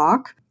caps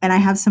lock, and I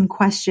have some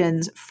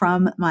questions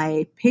from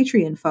my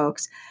Patreon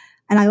folks.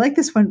 And I like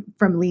this one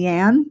from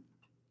Leanne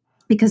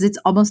because it's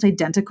almost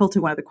identical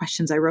to one of the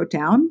questions I wrote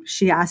down.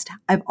 She asked,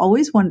 I've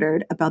always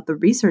wondered about the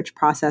research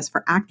process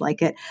for Act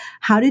Like It.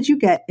 How did you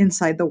get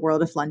inside the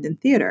world of London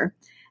theater?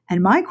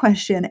 And my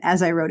question,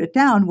 as I wrote it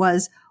down,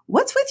 was,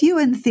 what's with you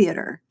in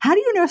theater? How do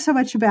you know so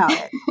much about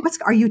it?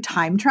 Are you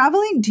time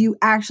traveling? Do you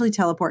actually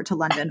teleport to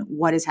London?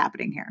 What is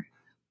happening here?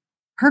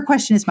 Her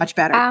question is much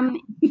better.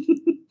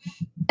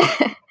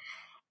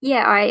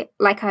 Yeah,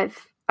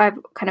 I've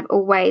kind of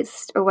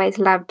always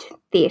loved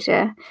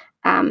theatre,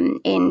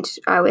 and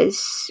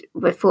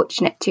we're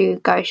fortunate to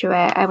go to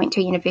I went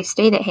to a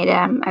university that had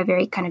a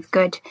very kind of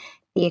good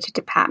theatre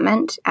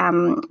department,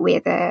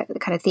 where the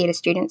kind of theatre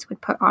students would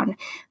put on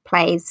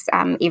plays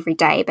every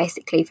day,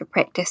 basically for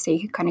practice. So you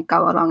could kind of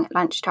go along at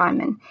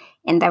lunchtime,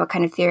 and they were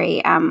kind of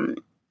very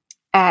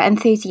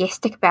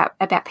enthusiastic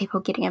about people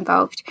getting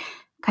involved,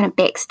 kind of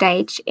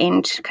backstage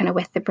and kind of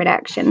with the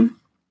production.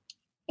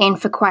 And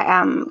for quite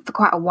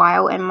a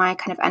while in my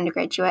kind of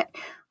undergraduate,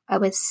 I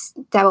was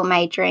double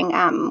majoring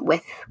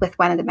with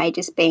one of the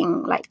majors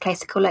being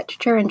classical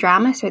literature and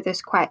drama. So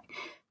there's quite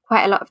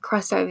a lot of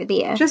crossover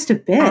there. Just a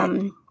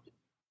bit.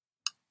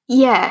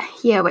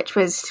 Which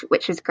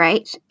was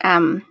great.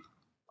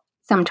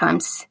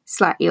 Sometimes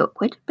slightly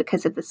awkward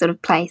because of the sort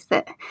of plays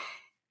that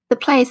the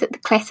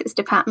classics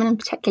department in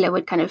particular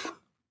would kind of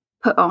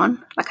put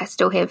on. I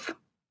still have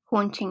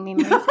haunting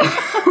memories of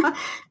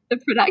the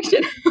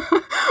production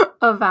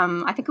of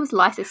I think it was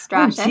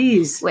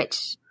Lysistrata,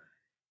 which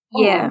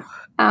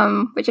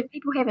which if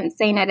people haven't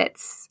seen it,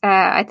 it's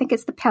I think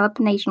it's the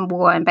Peloponnesian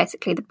War, and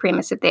basically the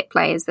premise of that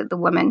play is that the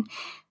women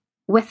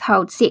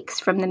withhold sex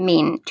from the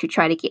men to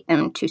try to get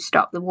them to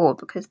stop the war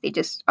because they're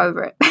just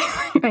over it.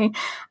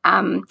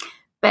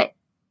 But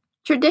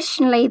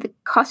traditionally the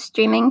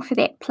costuming for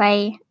that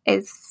play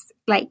is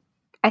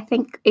I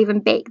think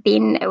even back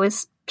then it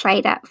was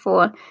played up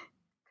for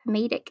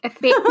comedic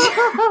effect.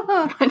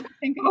 I don't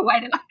think of a way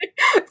to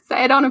like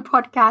say it on a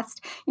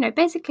podcast. You know,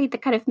 basically the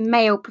kind of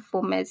male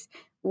performers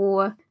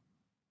wore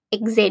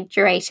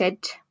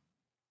exaggerated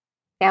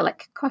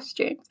phallic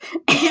costumes.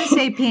 You can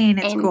say peen,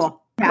 it's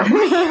cool.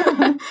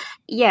 Yeah.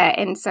 Yeah,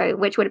 and so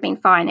which would have been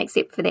fine,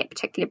 except for that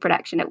particular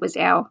production. It was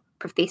our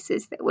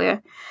professors that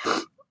were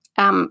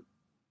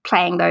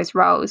playing those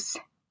roles,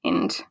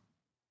 and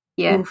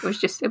yeah, Oof.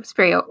 it was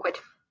very awkward.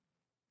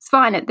 It's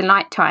fine at the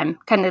nighttime.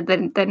 Kind of I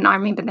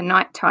remember the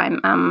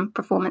nighttime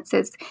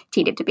performances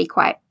tended to be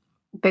quite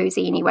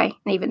boozy anyway,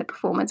 and even the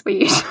performers were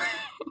usually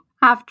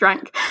half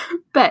drunk.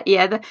 But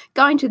yeah,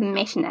 going to the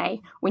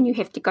matinee when you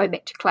have to go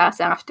back to class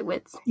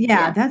afterwards.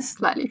 Yeah, that's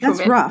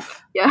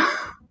rough. Yeah,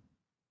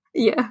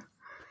 yeah.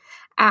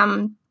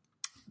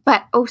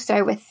 But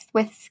also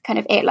with kind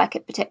of Act Like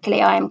It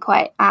particularly, I am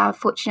quite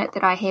fortunate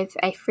that I have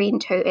a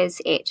friend who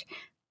is at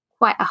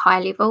quite a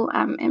high level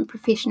in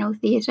professional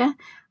theatre.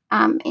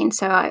 And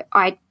so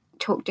I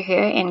talk to her,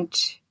 and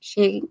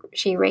she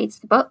reads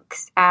the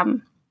books,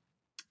 and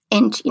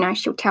you know,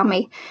 she'll tell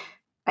me,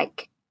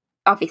 like,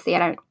 obviously I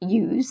don't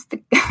use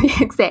the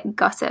exact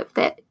gossip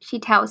that she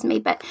tells me,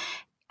 but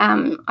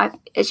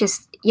it's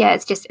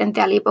just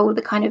invaluable,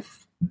 the kind of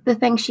the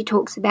things she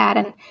talks about.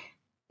 And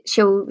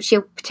she'll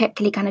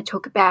particularly kind of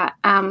talk about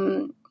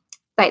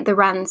like the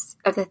runs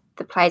of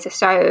the plays are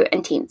so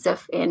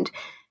intensive, and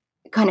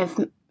kind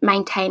of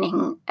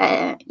maintaining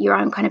your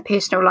own kind of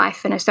personal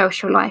life and a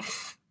social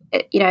life,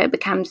 you know,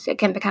 it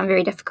can become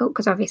very difficult,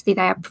 because obviously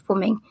they are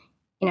performing,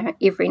 you know,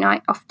 every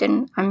night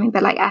often. I remember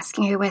like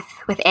asking her with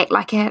Act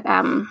Like It,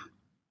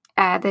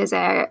 there's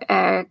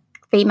a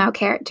female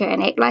character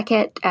in Act Like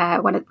It,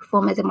 one of the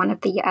performers in one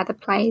of the other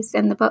plays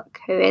in the book,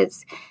 who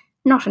is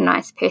not a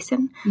nice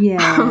person.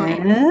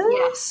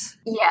 Yes.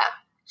 Yeah,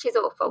 she's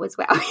awful as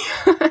well.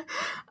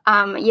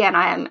 Yeah,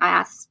 and I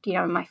asked, you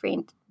know, my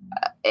friend,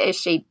 is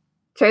she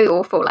too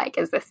awful? Like,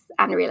 is this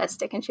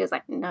unrealistic? And she was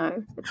like,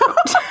 no, it's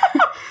not.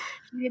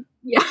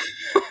 Yeah.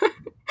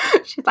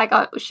 She's like,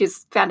 oh,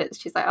 she's found it.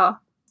 She's like, oh,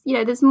 you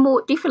know, there's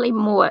definitely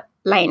more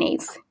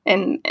Laneys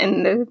in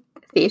the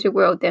theatre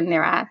world than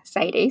there are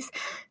Sadies,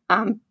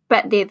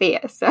 but they're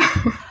there. So.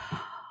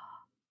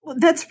 Well,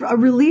 that's a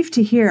relief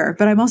to hear,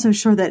 but I'm also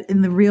sure that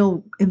in the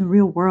real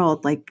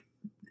world, like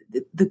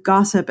the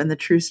gossip and the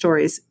true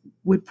stories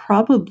would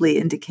probably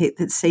indicate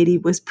that Sadie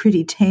was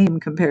pretty tame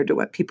compared to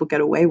what people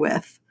get away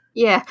with.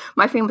 Yeah,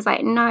 my friend was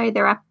like, no,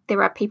 there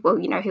are people,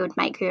 you know, who would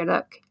make her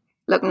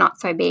look not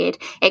so bad.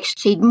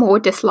 Actually, she more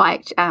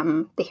disliked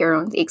the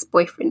heroine's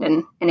ex-boyfriend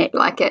and Act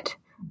Like It.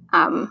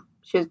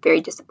 She was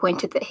very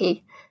disappointed that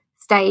he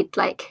stayed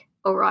like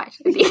all right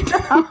at the end.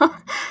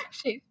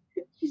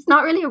 She's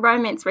not really a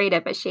romance reader,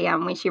 but she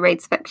when she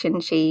reads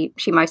fiction, she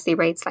mostly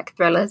reads like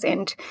thrillers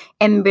and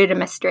murder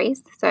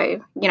mysteries.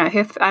 So, you know,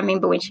 I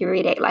remember when she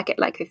read Act Like It,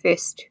 like her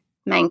first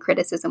main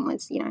criticism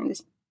was, you know,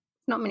 there's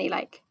not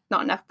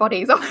enough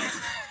bodies. I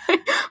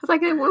was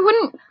like, it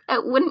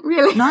wouldn't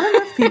really. Not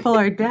enough people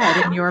are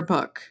dead in your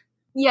book.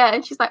 Yeah,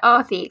 and she's like,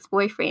 oh, the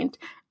ex-boyfriend.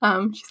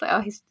 She's like,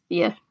 oh, he's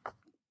like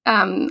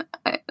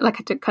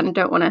I kind of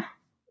don't want to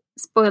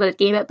spoil it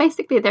again, but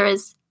basically there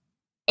is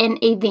an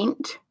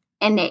event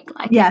in Act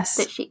Like It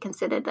that she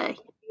considered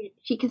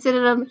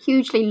a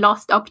hugely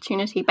lost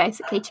opportunity,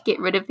 basically, to get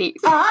rid of the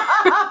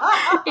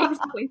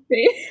ex-boyfriend.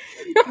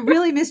 You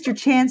really missed your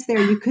chance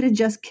there. You could have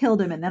just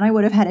killed him, and then I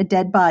would have had a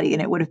dead body,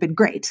 and it would have been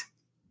great.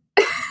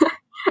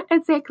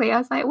 Exactly. I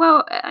was like,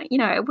 well, you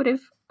know, it would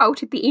have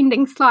altered the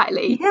ending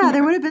slightly. Yeah,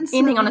 there would have been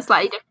ending on a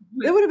slightly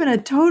different. It would have been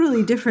a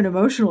totally different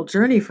emotional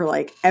journey for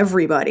like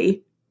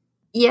everybody.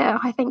 Yeah,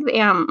 I think the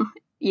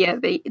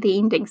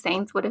ending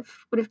scenes would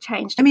have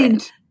changed. I mean,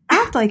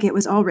 Act Like It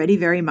was already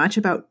very much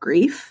about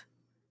grief.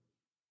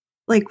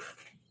 Like,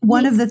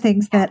 one of the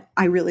things that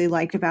I really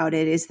liked about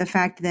it is the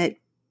fact that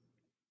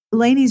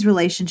Lainey's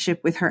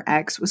relationship with her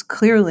ex was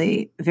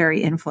clearly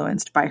very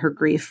influenced by her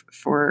grief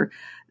for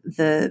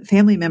the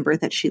family member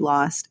that she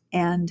lost.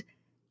 And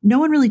no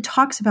one really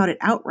talks about it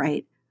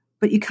outright,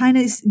 but you kind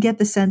of get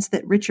the sense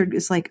that Richard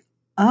is like,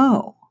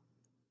 oh,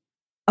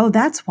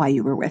 that's why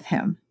you were with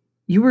him.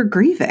 You were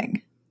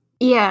grieving.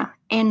 Yeah.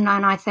 And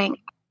I think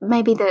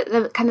maybe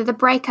the kind of the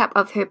breakup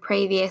of her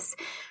previous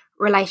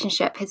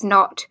relationship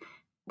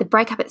the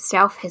breakup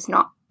itself has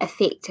not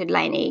affected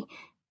Lainey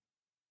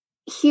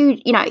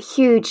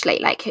hugely.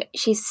 Like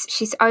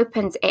she's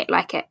open to Act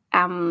Like It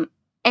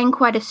in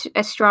quite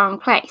a strong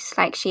place.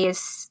 Like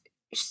she's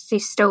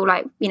still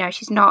like, you know,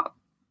 she's not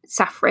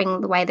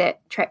suffering the way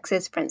that Trix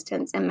is, for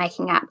instance, and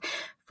making up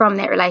from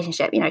that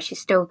relationship. You know, she's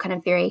still kind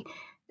of very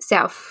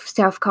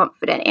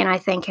self-confident. And I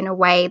think in a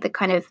way the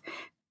kind of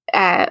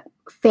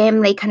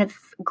family kind of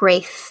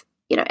grief,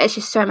 you know, it's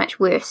just so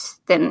much worse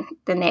than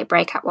that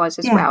breakup was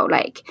as well.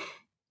 Like,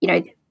 you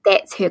know,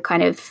 that's her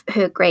kind of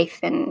her grief,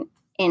 and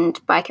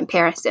by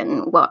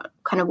comparison what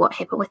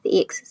happened with the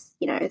ex,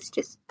 you know,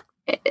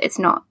 it's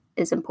not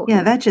as important.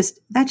 Yeah, that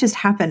just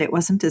happened. It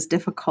wasn't as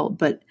difficult,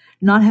 but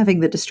not having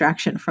the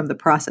distraction from the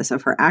process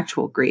of her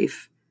actual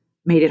grief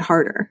made it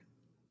harder.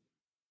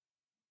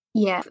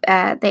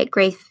 that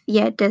grief,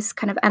 does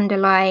kind of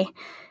underlie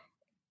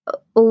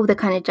all the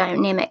kind of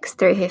dynamics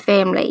through her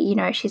family. You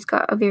know, she's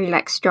got a very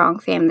like strong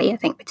family, I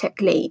think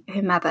particularly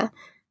her mother.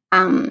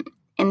 And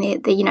they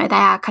you know, they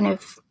are kind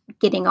of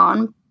getting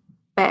on,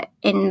 but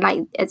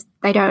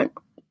they don't,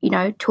 you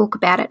know, talk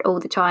about it all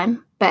the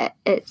time, but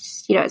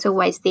it's, you know, it's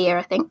always there,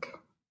 I think.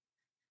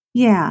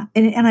 Yeah.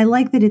 And I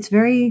like that it's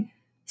very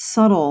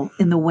subtle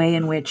in the way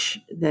in which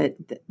the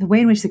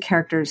way in which the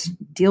characters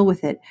deal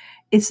with it.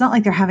 It's not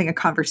like they're having a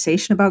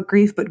conversation about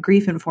grief, but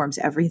grief informs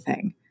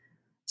everything.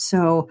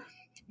 So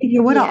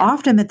you would have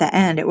often at the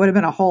end, it would have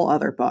been a whole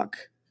other book.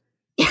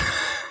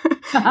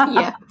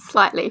 Yeah,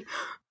 slightly.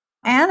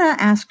 Anna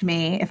asked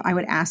me if I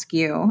would ask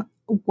you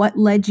what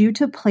led you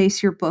to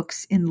place your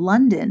books in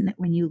London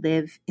when you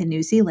live in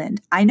New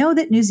Zealand. I know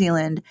that New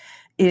Zealand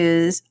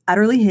is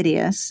utterly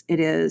hideous.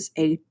 It is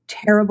a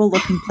terrible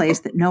looking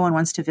place that no one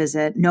wants to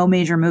visit. No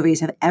major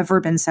movies have ever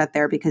been set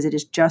there because it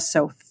is just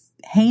so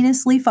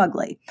heinously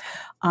fugly.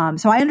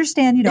 So I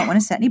understand you don't want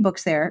to set any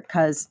books there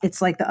because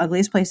it's like the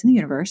ugliest place in the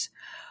universe.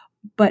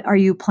 But are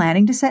you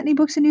planning to set any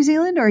books in New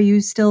Zealand, or are you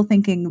still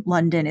thinking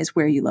London is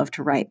where you love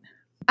to write?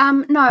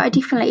 No, I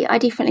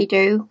definitely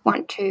do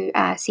want to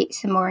set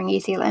some more in New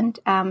Zealand.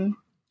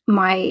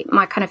 My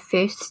kind of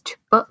first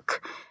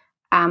book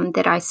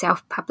that I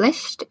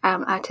self-published,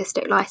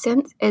 artistic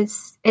license,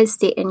 is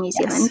set in New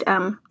Zealand.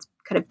 It's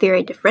kind of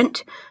very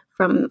different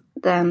from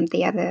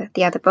the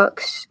other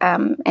books,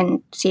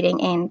 in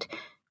setting and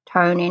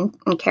tone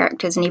and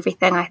characters and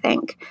everything. I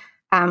think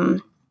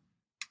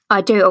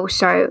I do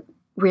also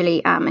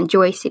really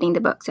enjoy setting the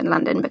books in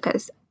London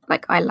because,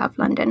 like, I love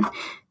London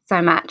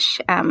so much,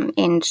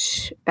 and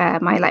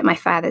my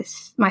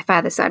father's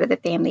side of the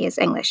family is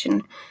English,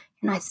 and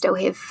I still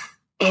have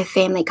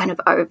family kind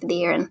of over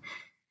there,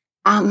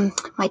 and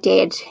my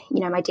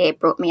dad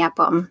brought me up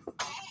on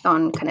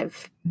kind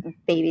of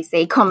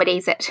BBC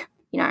comedies at,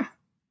 you know,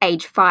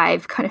 age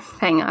 5 kind of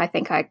thing. I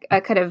think I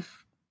kind of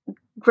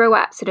grew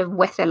up sort of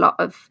with a lot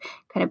of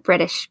kind of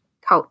British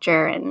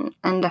culture and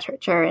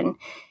literature, and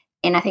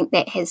I think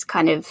that has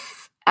kind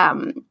of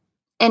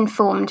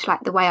informed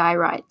like the way I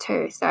write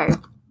too. So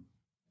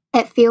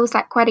it feels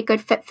like quite a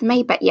good fit for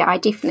me. But yeah, I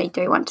definitely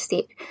do want to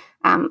set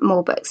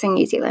more books in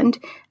New Zealand.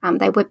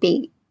 They would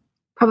be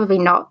probably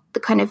not the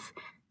kind of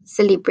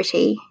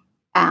celebrity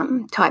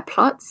type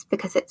plots,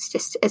 because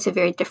it's a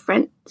very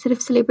different sort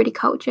of celebrity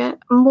culture,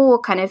 more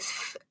kind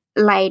of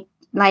laid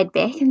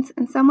back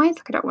in some ways.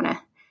 Like, I don't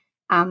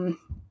want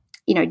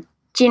to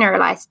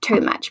generalize too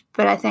much,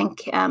 but I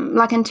think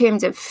like in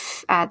terms of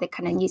the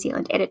kind of New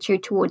Zealand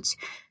attitude towards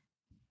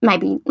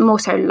maybe more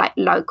so like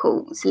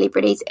local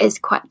celebrities is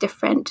quite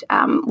different.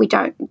 We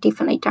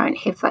definitely don't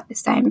have like the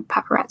same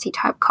paparazzi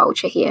type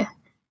culture here,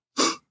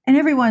 and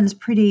everyone's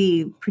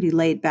pretty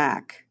laid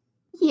back.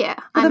 Yeah,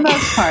 for the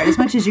most part, as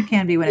much as you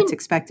can be when it's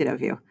expected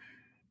of you.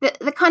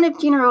 The kind of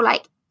general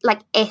like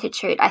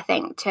attitude, I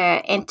think,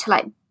 to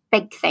like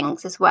big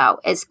things as well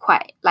is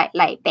quite like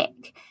laid back.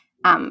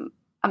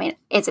 I mean,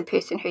 as a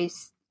person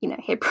who's, you know,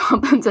 had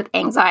problems with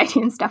anxiety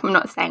and stuff, I'm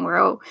not saying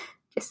we're all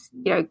just,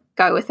 you know,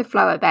 go with the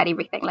flow about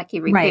everything like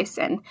every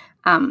person.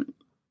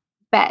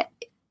 But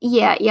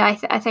yeah,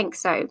 I think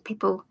so.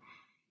 People,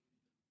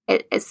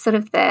 it's sort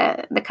of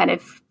the kind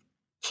of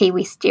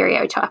Kiwi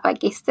stereotype, I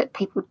guess, that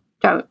people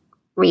don't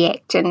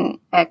react in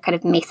a kind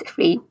of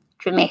massively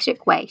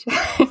dramatic way.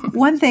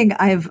 One thing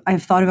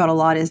I've thought about a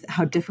lot is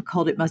how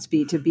difficult it must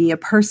be to be a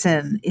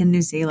person in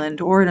New Zealand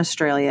or in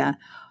Australia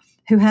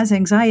who has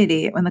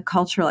anxiety when the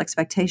cultural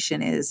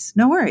expectation is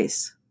no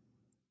worries.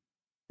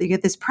 You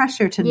get this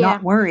pressure to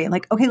not worry.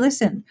 Like, okay,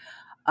 listen,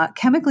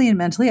 chemically and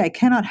mentally, I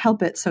cannot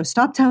help it. So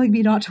stop telling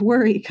me not to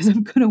worry, because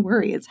I'm going to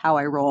worry. It's how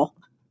I roll.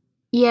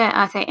 Yeah,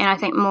 I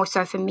think more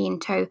so for men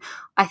too.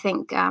 I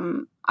think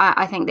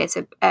I think that's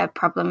a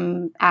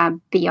problem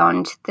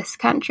beyond this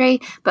country,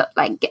 but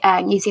like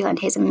New Zealand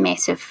has a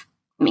massive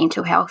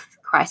mental health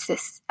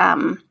crisis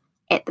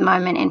at the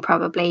moment, and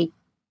probably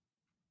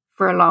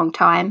for a long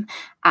time.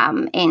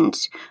 And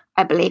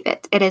I believe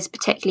it is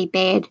particularly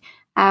bad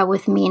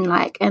with men,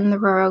 like in the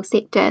rural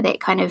sector.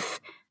 That kind of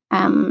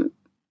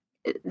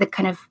the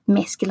kind of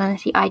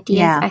masculinity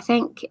ideas, I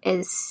think,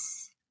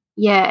 is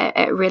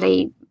it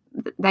really.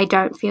 They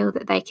don't feel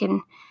that they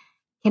can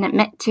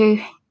admit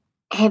to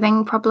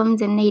having problems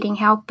and needing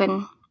help,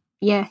 and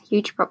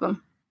huge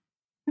problem.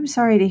 I'm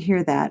sorry to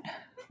hear that.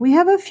 We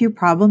have a few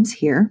problems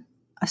here,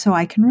 so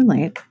I can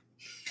relate.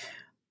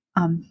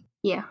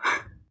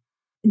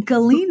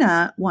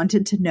 Galena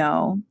wanted to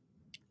know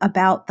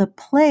about the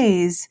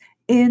plays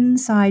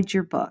inside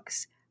your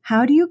books.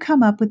 How do you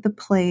come up with the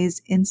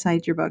plays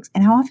inside your books,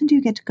 and how often do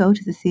you get to go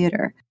to the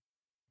theater?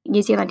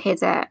 New Zealand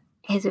has a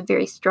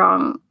very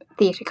strong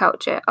theatre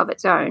culture of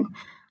its own,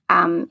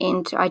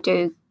 and I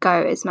do go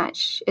as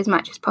much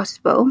as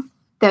possible.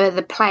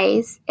 The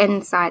plays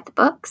inside the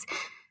books,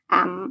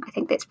 I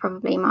think that's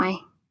probably my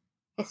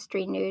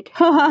history nerd.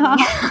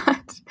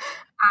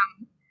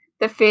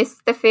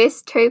 The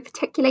first two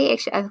particularly,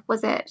 actually,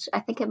 was it?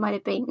 I think it might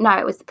have been. No,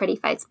 it was the Pretty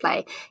Face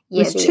play.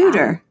 Yeah, it was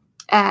Tudor.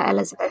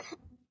 Elizabeth.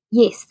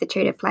 Yes, the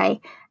Tudor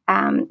play.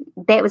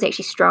 That was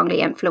actually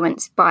strongly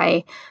influenced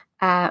by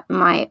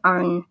my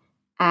own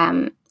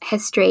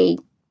history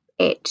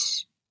at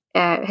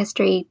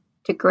history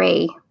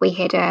degree. We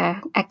had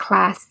a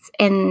class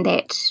in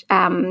that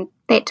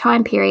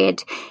time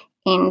period,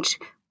 and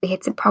we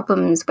had some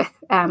problems with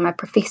a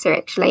professor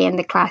actually, and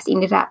the class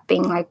ended up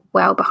being like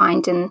well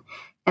behind in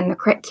the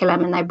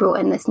curriculum, and they brought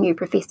in this new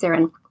professor,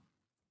 and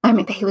I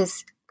remember he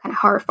was kind of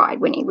horrified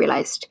when he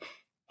realised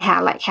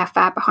how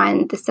far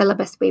behind the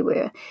syllabus we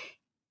were,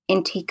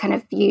 and he kind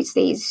of used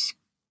these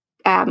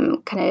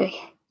kind of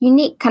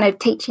unique kind of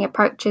teaching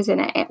approaches.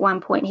 And at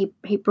one point,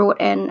 he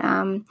brought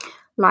in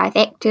live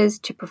actors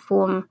to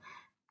perform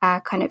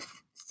kind of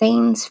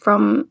scenes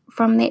from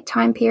that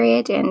time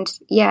period, and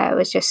it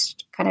was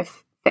just kind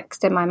of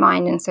fixed in my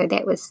mind, and so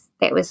that was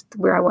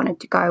where I wanted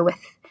to go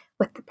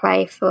with the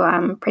play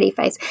for Pretty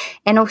Face.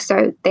 And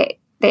also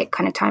that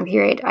kind of time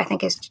period I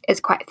think is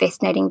quite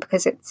fascinating,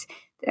 because it's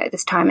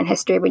this time in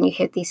history when you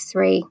have these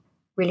three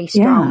really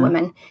strong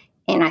women,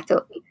 and I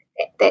thought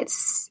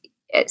it's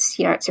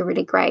a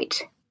really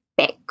great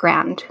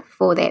background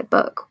for that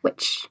book,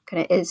 which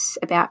kind of is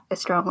about a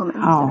strong woman.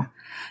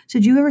 So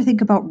did you ever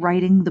think about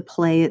writing the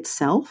play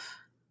itself?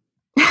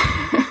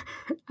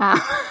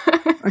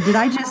 Or did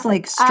I just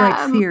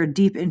strike fear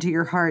deep into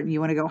your heart and you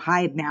want to go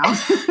hide now?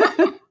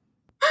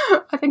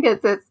 I think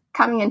it's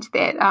coming into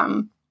that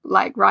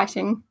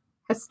writing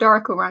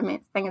historical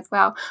romance thing as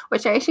well,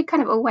 which I actually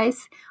kind of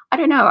always, I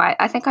don't know,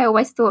 I think I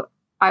always thought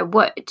I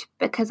would,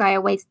 because I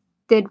always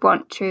did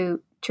want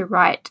to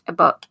write a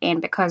book,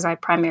 and because I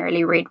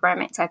primarily read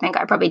romance, I think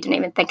I probably didn't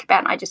even think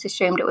about it. I just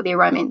assumed it would be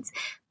romance,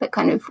 but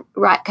kind of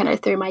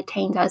through my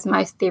teens I was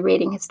mostly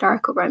reading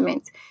historical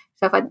romance.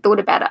 So if I thought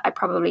about it, I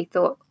probably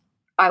thought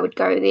I would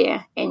go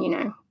there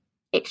and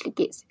actually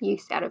get some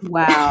use out of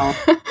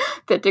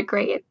the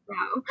degree as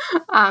well.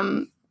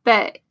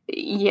 But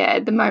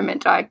at the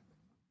moment I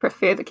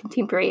prefer the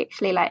contemporary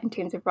actually, in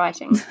terms of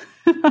writing.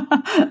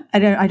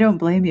 I don't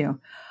blame you.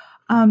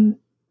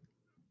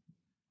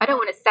 I don't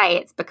want to say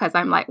it's because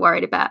I'm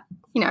worried about,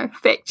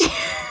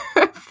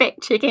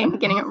 fact checking,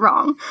 getting it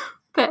wrong.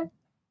 But,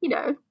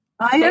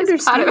 I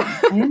understand.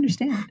 I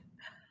understand.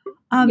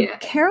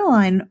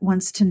 Caroline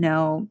wants to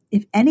know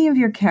if any of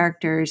your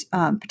characters,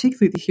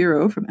 particularly the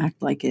hero from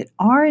Act Like It,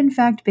 are in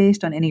fact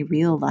based on any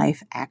real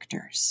life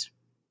actors.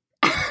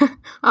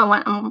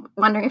 I'm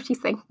wondering if she's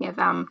thinking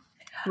of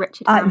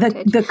Richard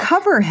Armitage. The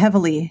cover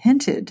heavily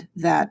hinted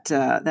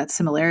that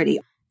similarity.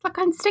 I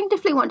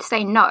instinctively want to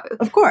say no.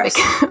 Of course.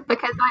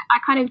 Because I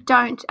kind of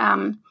don't,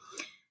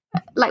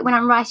 when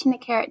I'm writing the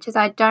characters,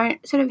 I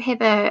don't sort of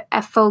have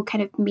a full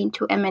kind of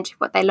mental image of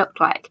what they look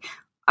like.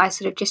 I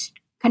sort of just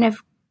kind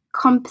of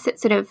composite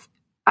sort of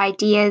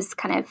ideas,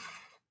 kind of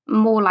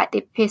more like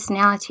their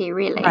personality,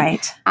 really.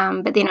 Right.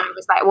 But then I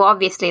was like, well,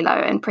 obviously,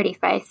 though, in Pretty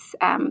Face,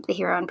 the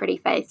hero in Pretty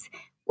Face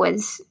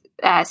was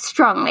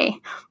strongly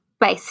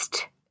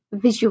based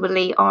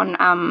visually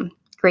on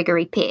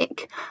Gregory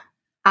Peck.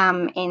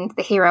 And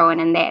the heroine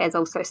in that is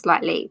also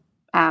slightly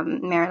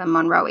Marilyn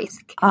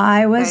Monroe-esque.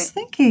 I was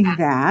thinking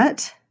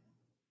that.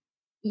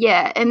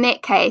 Yeah, in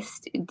that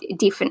case,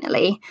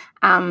 definitely.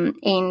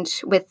 And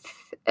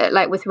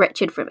with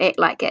Richard from Act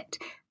Like It,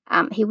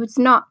 he was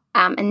not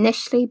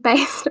initially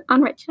based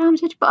on Richard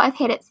Armitage, but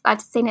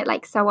I've seen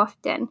it so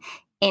often,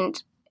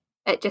 and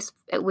it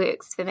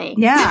works for me.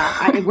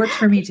 Yeah, it works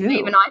for me too.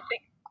 Even I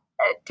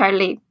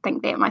totally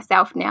think that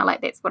myself now.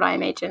 That's what I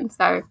imagine.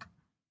 So.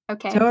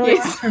 Okay. Totally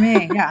works for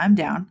me. Yeah, I'm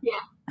down.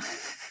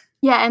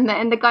 Yeah,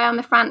 and the guy on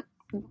the front,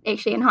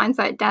 actually, in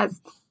hindsight, does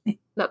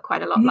look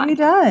quite a lot like. He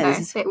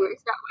does. So that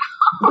works out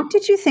well. What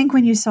did you think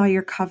when you saw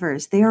your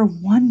covers? They are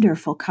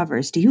wonderful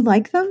covers. Do you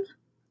like them?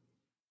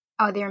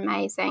 Oh, they're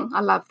amazing.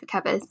 I love the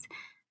covers.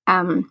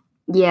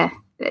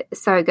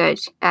 So good.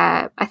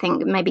 I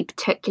think maybe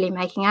particularly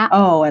Making Up.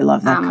 Oh, I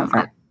love that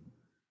cover.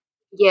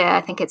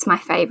 I think it's my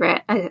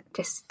favorite.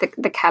 Just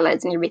the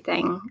colors and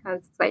everything. I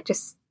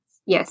was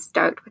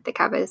stoked with the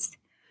covers.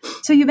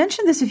 So you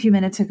mentioned this a few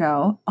minutes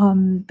ago,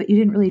 but you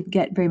didn't really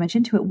get very much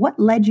into it. What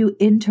led you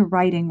into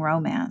writing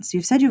romance?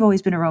 You've said you've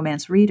always been a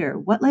romance reader.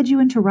 What led you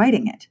into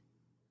writing it?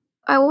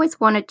 I always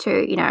wanted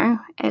to,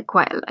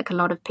 quite like a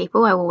lot of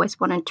people, I always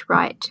wanted to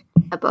write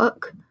a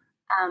book.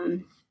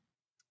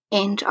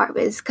 And I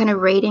was kind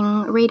of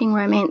reading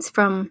romance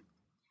from,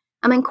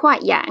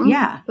 quite young.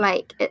 Yeah.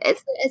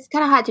 It's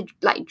kind of hard to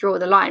draw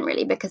the line,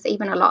 really, because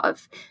even a lot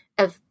of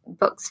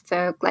books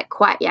for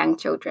quite young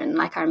children,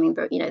 I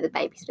remember, the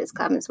Babysitter's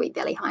Club and Sweet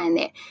Valley High, and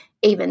that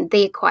even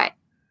they're quite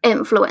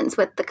influenced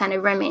with the kind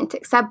of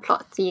romantic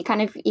subplot. So you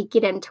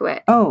get into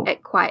it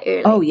at quite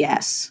early. Oh,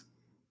 yes.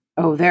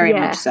 Oh, very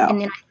much so.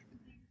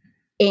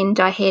 And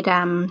I had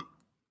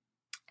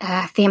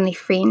a family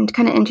friend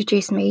kind of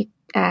introduced me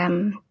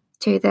to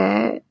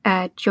the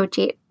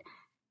Georgette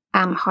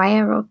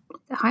Heyer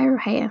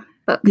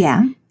books.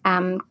 Yeah.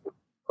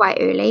 Quite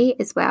early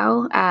as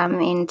well.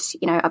 And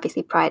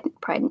obviously Pride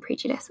and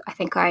Prejudice. I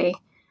think I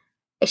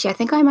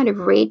might have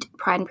read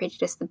Pride and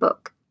Prejudice, the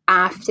book,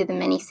 after the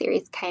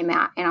miniseries came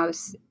out, and I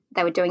was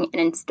they were doing it in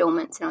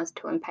installments, and I was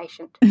too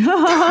impatient when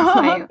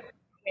I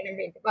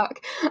read the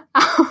book.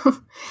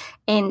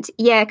 And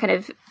yeah, kind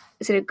of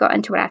sort of got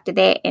into it after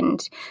that,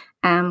 and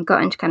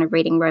got into kind of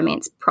reading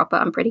romance proper.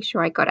 I'm pretty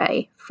sure I got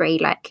a free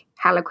like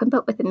Harlequin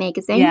book with a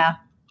magazine. Yeah.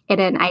 At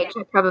an age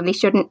I probably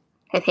shouldn't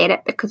have had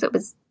it, because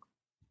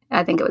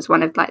I think it was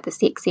one of like the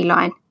sexy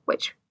line,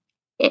 which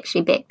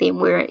actually back then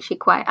were actually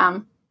quite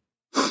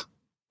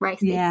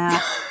racy.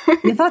 Yeah.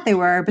 You thought they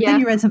were, but then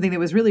you read something that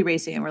was really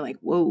racy and we're like,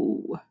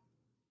 whoa.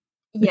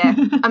 Yeah.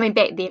 I mean,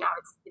 back then I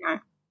was,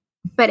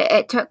 but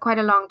it took quite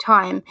a long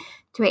time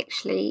to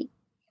actually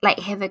like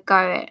have a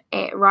go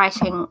at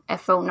writing a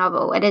full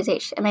novel. It is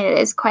actually, I mean, it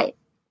is quite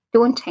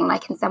daunting.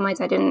 Like in some ways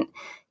I didn't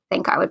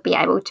think I would be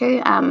able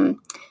to.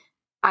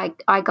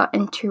 I got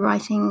into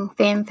writing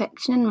fan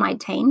fiction in my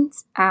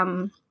teens,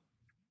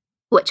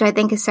 which I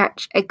think is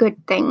such a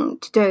good thing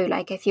to do.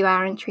 Like if you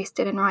are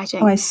interested in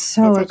writing. Oh, I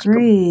so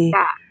agree.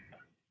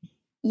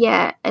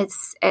 Yeah,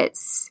 it's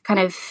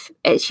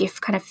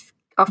you've kind of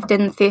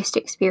often the first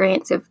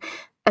experience of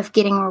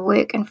getting your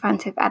work in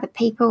front of other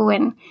people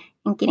and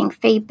getting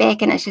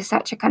feedback, and it's just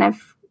such a kind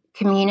of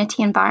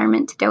community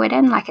environment to do it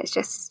in. Like it's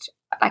just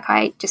like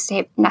I just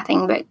have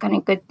nothing but kind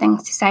of good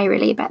things to say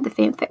really about the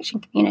fan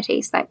fiction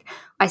communities. Like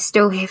I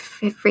still have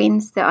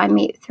friends that I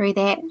met through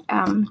that,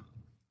 and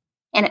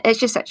it's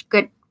just such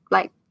good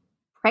like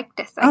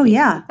practice. I guess,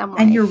 yeah,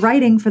 and you're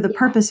writing for the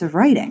purpose of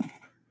writing.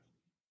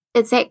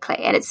 Exactly,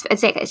 and it's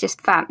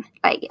just fun.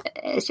 Like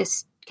it's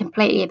just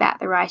completely about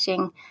the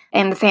writing,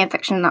 and the fan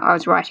fiction that I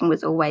was writing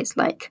was always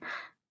like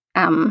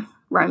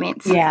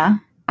romance. Yeah,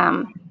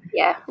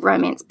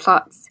 romance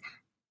plots.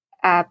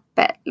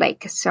 But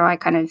like, so I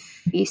kind of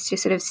used to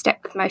sort of stick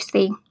with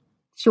mostly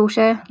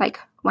shorter, like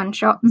one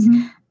shots.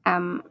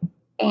 Mm-hmm.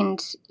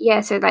 And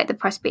yeah, so like the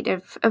prospect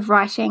of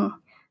writing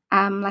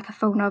like a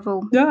full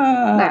novel,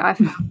 like I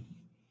found,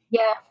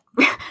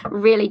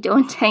 really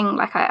daunting.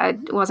 Like I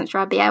wasn't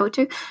sure I'd be able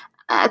to.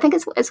 I think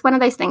it's one of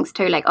those things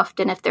too. Like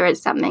often if there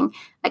is something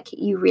like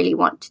you really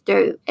want to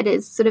do, it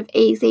is sort of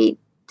easy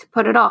to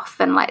put it off,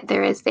 and like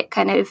there is that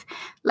kind of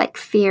like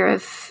fear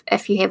of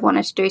if you have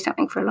wanted to do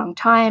something for a long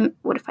time,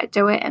 what if I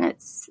do it and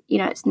it's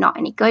it's not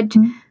any good.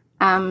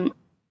 Mm-hmm.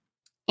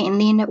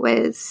 And then it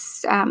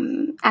was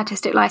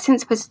Artistic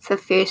License was the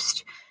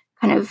first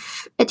kind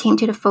of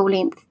attempt at a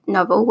full-length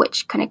novel,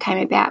 which kind of came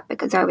about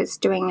because I was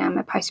doing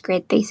a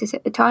postgrad thesis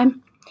at the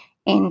time,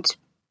 and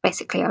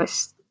basically I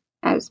was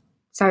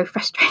so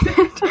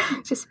frustrated,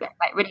 just about,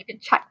 like ready to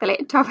chuck the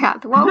laptop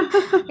out the wall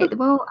at the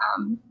wall.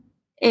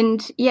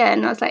 And I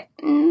was like,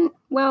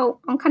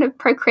 well, I'm kind of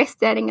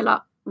procrastinating a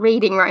lot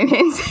reading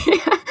romance,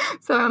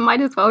 so I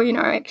might as well,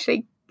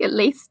 actually at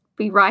least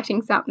be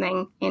writing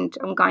something, and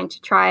I'm going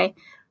to try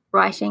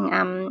writing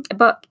a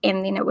book.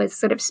 And then it was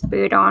sort of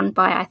spurred on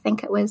by, I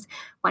think it was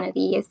one of the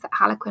years that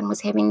Harlequin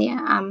was having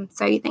their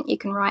So You Think You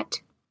Can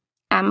Write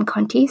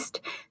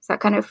contest. So I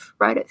kind of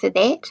wrote it for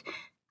that.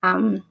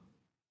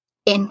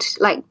 And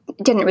like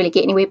didn't really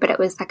get anywhere, but it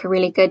was like a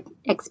really good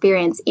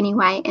experience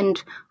anyway.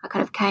 And I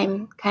kind of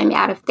came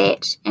out of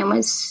that and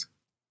was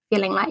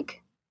feeling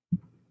like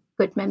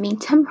good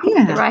momentum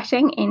with the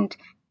writing, and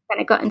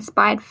kind of got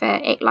inspired for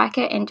Act Like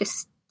It, and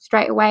just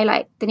straight away,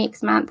 like the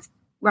next month,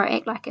 wrote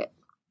Act Like It.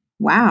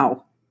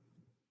 Wow,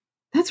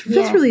 that's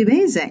really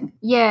amazing.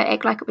 Yeah,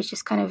 Act Like It was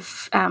just kind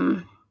of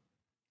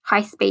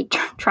high speed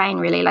train,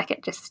 really. Like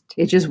it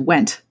just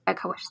went.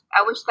 Like I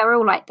wish they were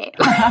all like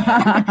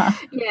that.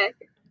 Yeah.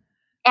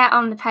 Out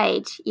on the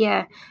page,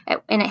 and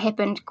it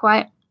happened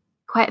quite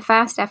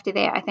fast after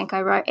that. I think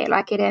I wrote it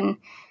like it in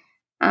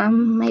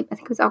maybe I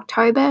think it was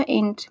October,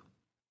 and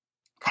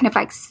kind of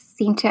like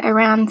sent it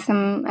around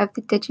some of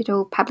the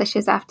digital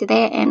publishers after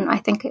that, and I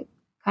think it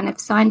kind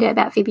of signed it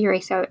about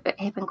February, so it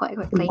happened quite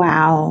quickly.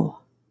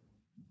 Wow,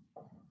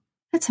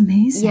 that's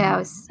amazing. Yeah, I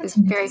was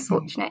very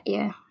fortunate.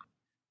 Yeah.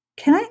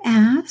 Can I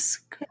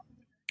ask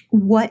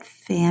what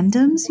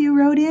fandoms you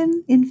wrote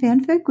in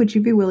fanfic? Would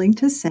you be willing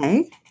to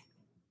say?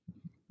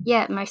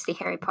 Yeah, mostly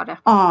Harry Potter.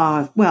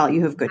 Oh, well,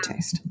 you have good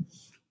taste.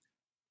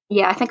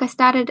 Yeah, I think I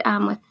started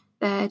with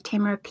the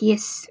Tamara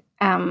Pierce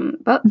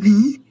books.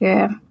 Mm-hmm.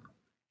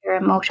 Her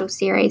Immortal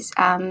series.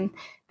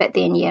 But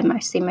then,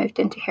 mostly moved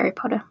into Harry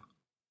Potter.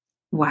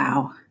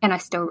 Wow. And I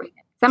still read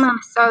it. Some of them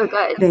are so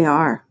good. They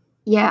are.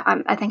 Yeah,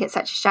 I think it's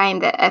such a shame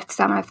that if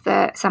some of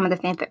the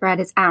fanfic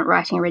writers aren't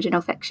writing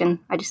original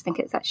fiction. I just think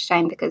it's such a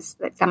shame, because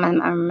like, some of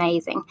them are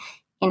amazing.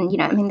 And,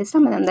 there's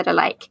some of them that are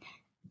like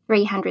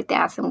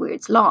 300,000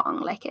 words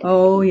long. Like it,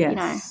 oh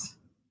yes,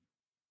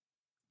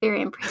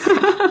 very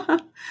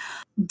impressive.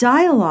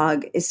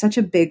 Dialogue is such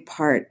a big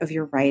part of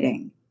your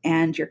writing,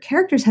 and your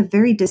characters have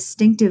very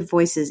distinctive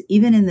voices,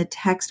 even in the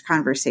text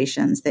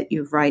conversations that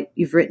you've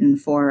written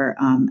for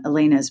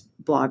Elena's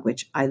blog,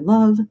 which I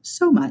love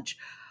so much.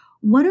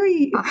 What are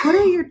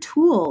your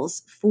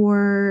tools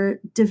for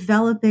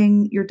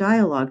developing your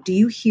dialogue? Do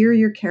you hear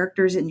your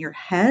characters in your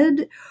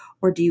head,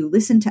 or do you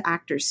listen to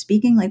actors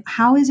speaking? Like,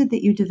 how is it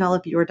that you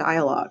develop your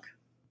dialogue?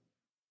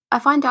 I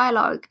find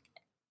dialogue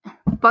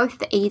both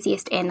the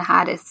easiest and the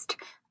hardest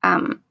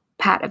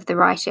part of the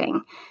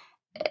writing.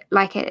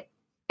 like it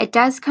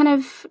does kind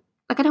of,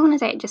 like, I don't want to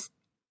say it just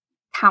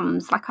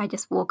comes, like I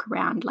just walk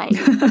around like,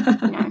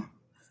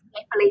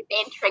 happily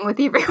bantering with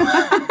everyone.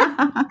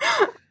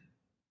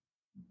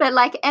 But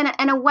like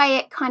in a way,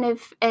 it kind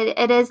of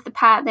it is the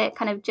part that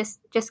kind of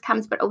just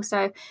comes, but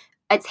also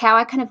it's how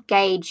I kind of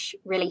gauge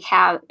really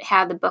how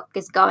the book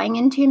is going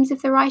in terms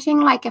of the writing.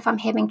 Like if I'm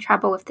having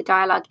trouble if the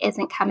dialogue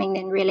isn't coming,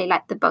 then really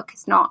like the book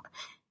is not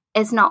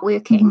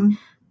working.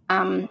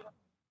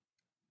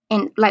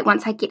 And like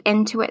once I get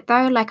into it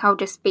though, like I'll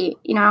just be,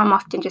 I'm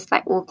often just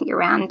like walking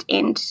around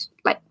and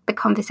like the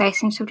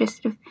conversations will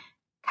just sort of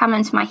come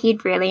into my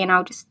head really, and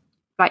I'll just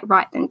like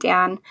write them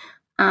down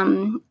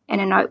in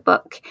a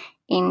notebook.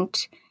 And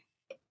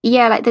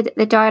yeah, like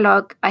the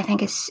dialogue I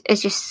think is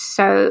just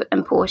so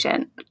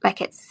important. Like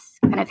it's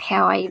kind of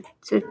how I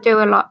sort of do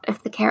a lot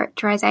of the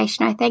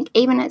characterization. I think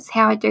even it's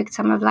how I do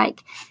some of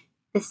like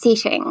the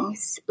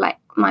settings. Like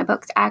my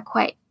books are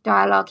quite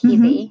dialogue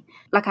heavy.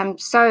 Like I'm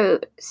so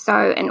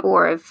in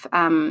awe of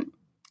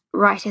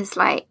writers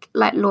like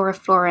Laura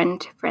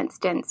Florent, for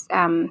instance.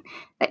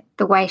 Like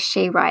the way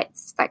she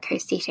writes like her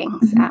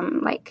settings,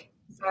 like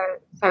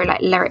so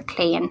like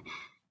lyrically, and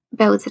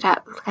builds it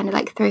up kind of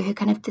like through her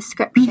kind of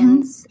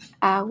descriptions,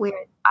 where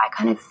I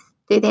kind of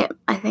do that,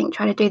 I think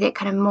try to do that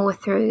kind of more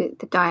through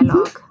the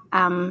dialogue,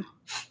 and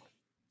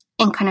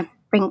kind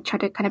of try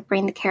to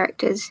bring the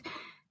characters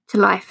to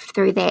life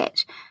through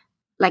that.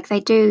 Like I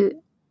do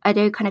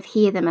kind of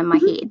hear them in my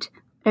head.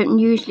 I don't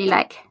usually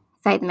like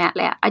say them out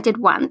loud. I did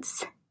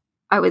once.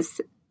 I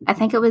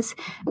think it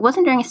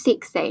wasn't during a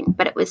sex scene,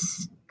 but it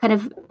was kind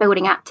of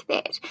building up to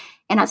that,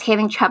 and I was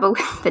having trouble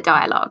with the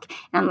dialogue,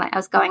 and I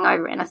was going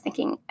over it and I was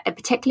thinking,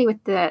 particularly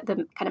with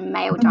the kind of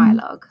male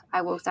dialogue,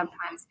 I will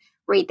sometimes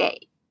read that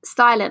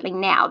silently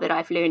now that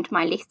I've learned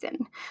my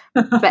lesson,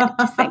 but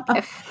to think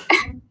if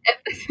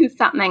this is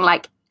something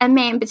like a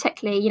man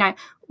particularly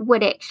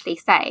would actually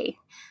say,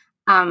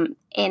 and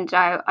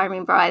I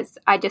remember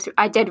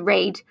I did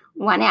read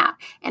one out,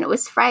 and it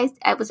was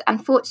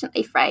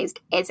unfortunately phrased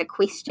as a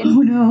question.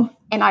 Oh no.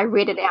 And I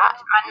read it out,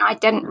 and I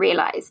didn't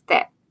realize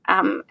that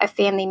a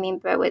family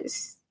member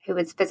who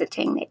was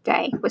visiting that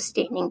day was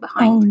standing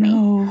behind me.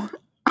 No.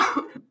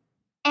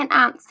 And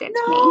answered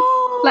me.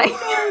 Like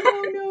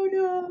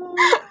no.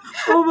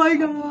 Oh my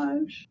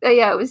gosh. So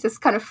yeah, it was this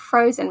kind of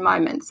frozen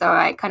moment. So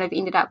I kind of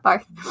ended up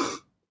both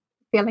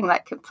feeling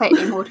like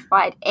completely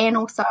mortified, and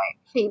also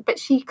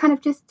she kind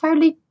of just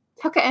totally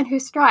took it in her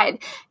stride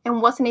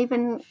and wasn't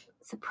even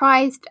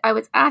surprised I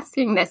was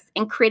asking this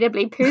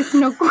incredibly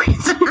personal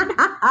question.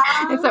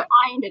 And so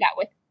I ended up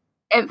with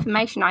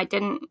information I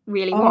didn't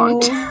really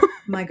want.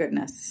 My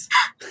goodness.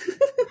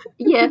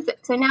 Yes. Yeah,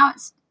 so now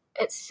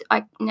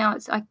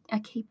I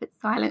keep it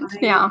silent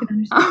now. I can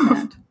understand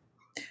that.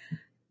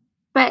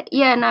 But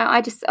yeah, no,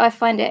 I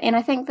find it, and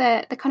I think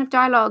the kind of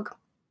dialogue,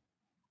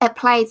 it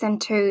plays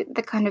into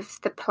the kind of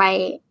the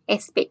play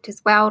aspect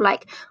as well.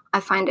 Like I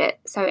find it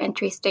so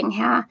interesting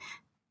how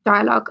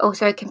dialogue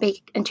also can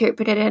be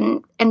interpreted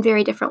in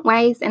very different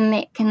ways, and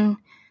that can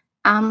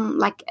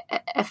like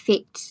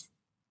affect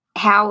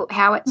how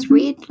it's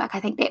read. Like I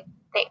think that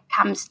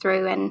comes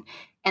through in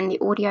the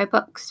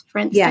audiobooks, for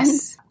instance.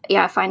 Yes.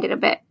 Yeah, I find it a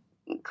bit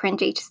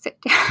cringy to sit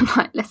down and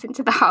like listen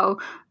to the whole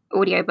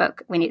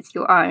audiobook when it's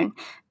your own.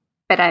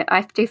 But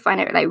I do find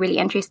it like really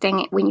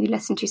interesting when you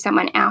listen to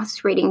someone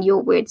else reading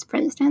your words, for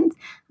instance,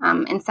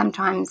 and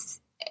sometimes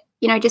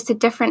just a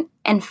different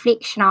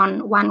inflection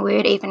on one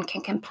word even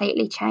can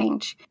completely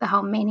change the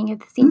whole meaning of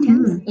the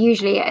sentence.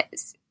 Usually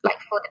it's like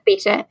for the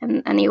better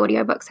in the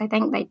audiobooks. I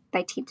think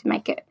they tend to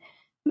make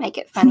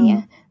it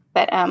funnier.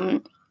 But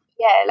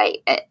yeah,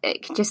 like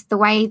it just the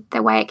way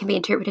it can be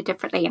interpreted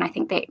differently, and I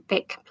think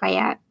that can play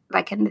out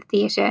like in the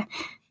theatre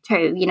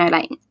too.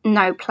 Like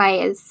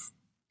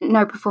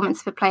no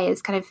performance for play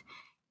is kind of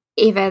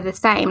ever the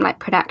same. Like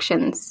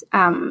productions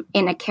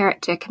in a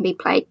character can be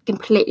played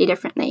completely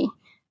differently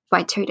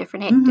by two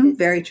different actors.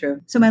 Very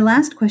true. So my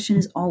last question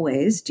is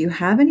always, do you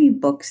have any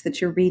books that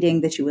you're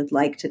reading that you would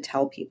like to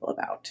tell people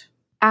about?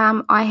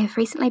 I have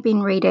recently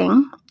been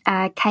reading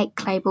Kate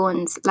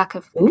Clayborne's Luck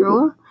of the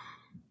Draw,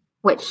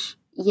 which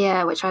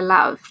I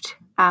loved.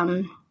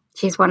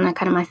 She's one of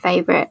kind of my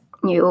favourite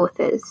new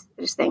authors.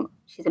 I just think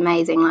she's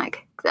amazing.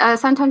 Like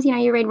sometimes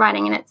you read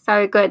writing and it's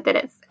so good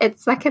that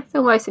it's like it's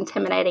almost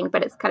intimidating,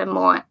 but it's kind of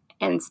more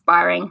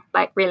inspiring.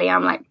 Like really,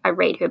 I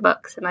read her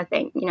books and I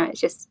think it's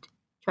just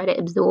try to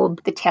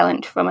absorb the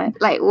talent from it.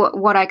 Like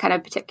what I kind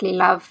of particularly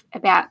love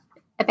about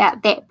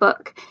that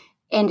book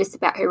and just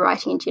about her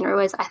writing in general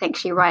is I think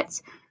she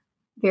writes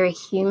very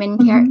human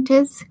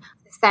characters.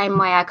 The same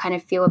way I kind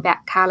of feel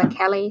about Carla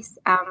Kelly's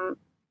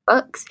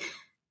books.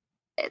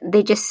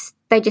 They just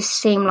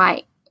seem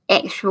like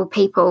actual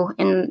people,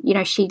 and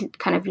she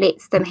kind of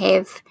lets them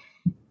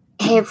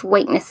have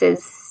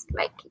weaknesses.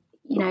 Like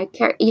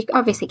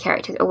obviously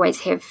characters always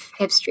have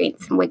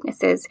strengths and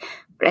weaknesses,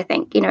 but I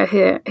think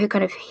her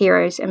kind of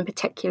heroes in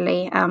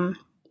particularly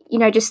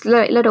just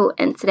little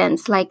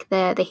incidents like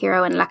the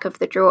hero in Luck of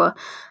the Draw.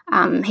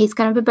 He's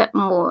kind of a bit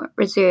more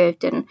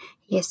reserved, and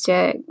he has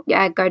to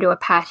go to a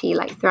party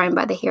like thrown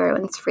by the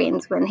heroine's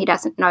friends when he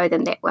doesn't know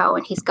them that well,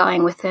 and he's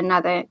going with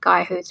another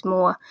guy who's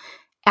more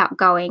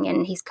outgoing,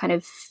 and he's kind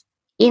of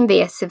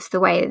envious of the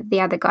way the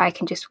other guy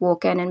can just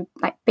walk in and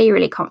like be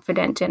really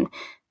confident, and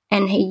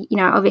he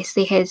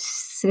obviously has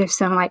sort of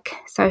some like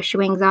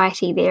social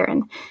anxiety there,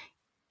 and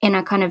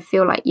I kind of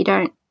feel like you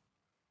don't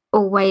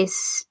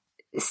always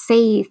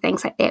see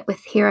things like that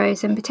with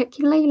heroes, and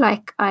particularly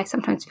like I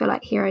sometimes feel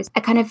like heroes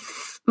are kind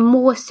of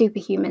more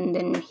superhuman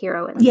than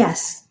heroines.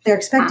 Yes, they're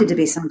expected to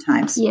be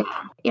sometimes. Yeah,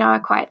 I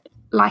quite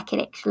like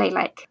it actually,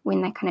 like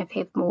when they kind of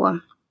have more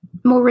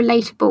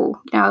relatable,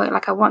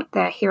 like I want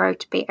the hero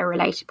to be a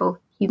relatable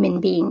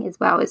human being as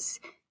well as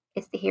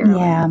the hero.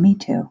 Yeah, me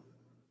too.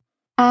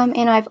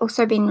 And I've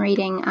also been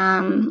reading,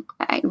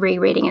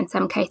 rereading in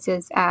some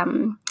cases,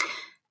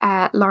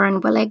 Lauren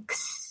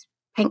Willig's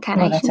Pink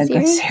Carnation that's a series.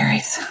 good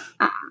series.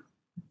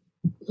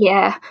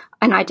 Yeah,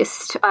 and I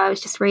was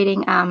just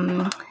reading,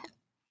 is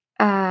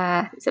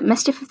it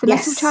Mischief of the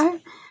Mistletoe?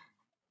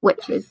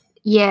 Which is,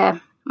 I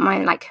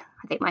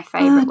think my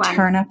favourite one.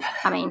 Turnip.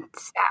 I mean, to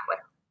start with.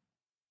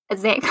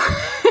 Exactly.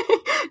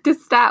 To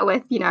start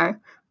with,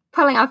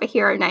 pulling off a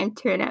hero named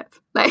Turnip.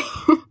 Like,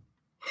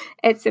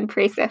 it's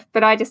impressive.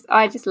 But I just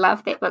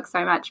love that book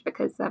so much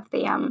because of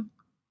the,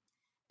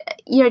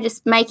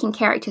 just making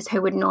characters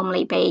who would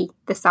normally be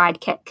the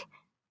sidekick,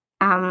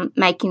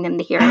 making them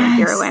the hero and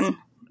heroine.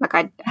 Like,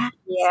 I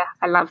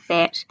love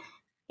that.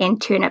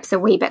 And Turnip's a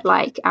wee bit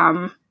like,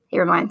 he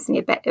reminds me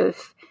a bit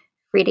of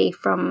Freddie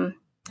from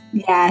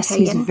Yes,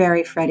 Hagen. He's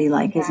very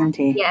Freddy-like, isn't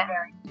he?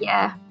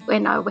 Yeah.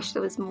 And I wish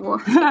there was more,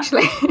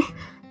 actually.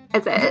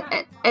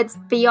 It's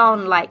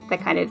beyond, like, the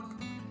kind of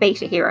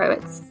beta hero.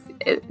 It's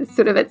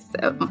sort of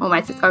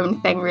almost its own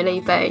thing, really,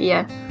 but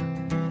yeah.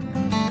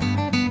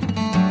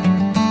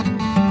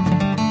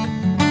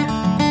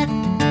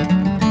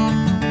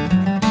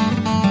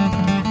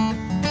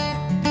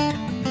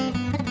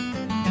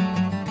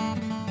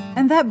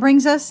 And that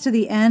brings us to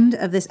the end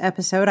of this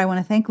episode. I want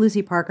to thank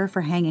Lucy Parker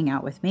for hanging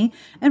out with me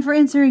and for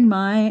answering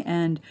my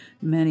and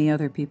many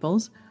other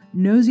people's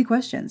nosy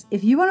questions.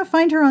 If you want to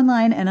find her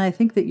online, and I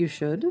think that you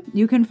should,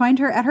 you can find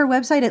her at her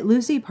website at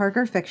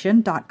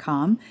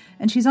lucyparkerfiction.com,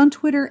 and she's on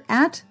Twitter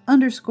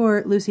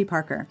 @_Lucy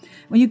Parker.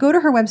 When you go to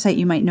her website,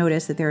 you might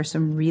notice that there are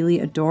some really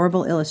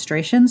adorable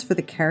illustrations for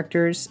the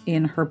characters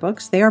in her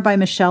books. They are by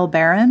Michelle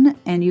Barron,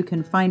 and you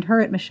can find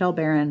her at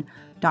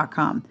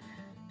michellebarron.com.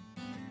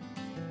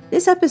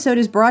 This episode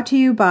is brought to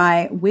you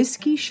by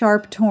Whiskey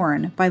Sharp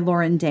Torn by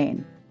Lauren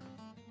Dane.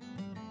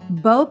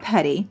 Beau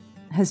Petty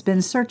has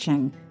been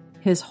searching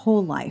his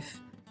whole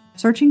life,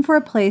 searching for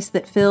a place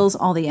that fills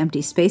all the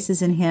empty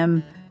spaces in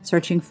him,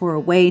 searching for a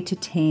way to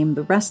tame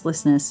the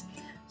restlessness,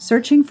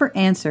 searching for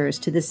answers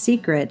to the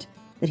secret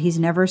that he's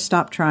never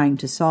stopped trying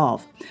to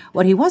solve.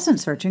 What he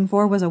wasn't searching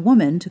for was a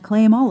woman to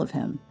claim all of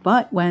him.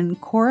 But when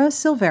Cora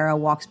Silvera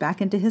walks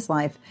back into his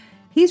life,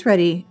 he's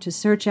ready to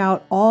search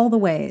out all the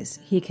ways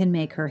he can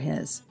make her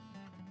his.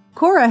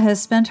 Cora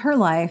has spent her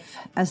life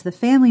as the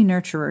family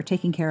nurturer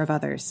taking care of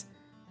others.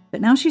 But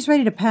now she's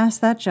ready to pass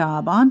that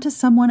job on to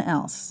someone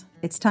else.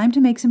 It's time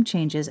to make some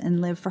changes and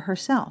live for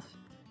herself.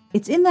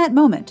 It's in that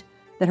moment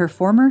that her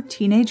former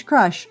teenage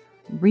crush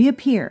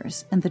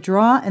reappears, and the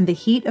draw and the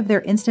heat of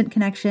their instant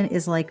connection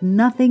is like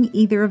nothing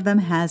either of them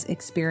has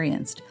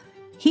experienced.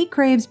 He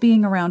craves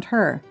being around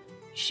her.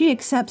 She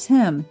accepts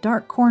him,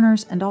 dark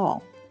corners and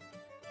all.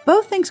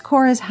 Beau thinks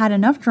Cora's had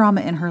enough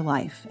drama in her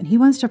life, and he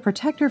wants to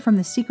protect her from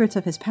the secrets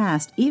of his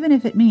past, even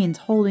if it means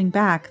holding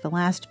back the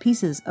last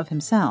pieces of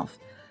himself.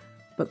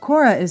 But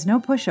Cora is no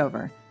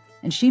pushover,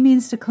 and she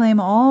means to claim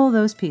all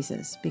those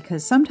pieces,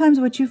 because sometimes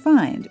what you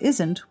find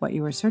isn't what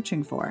you were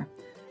searching for.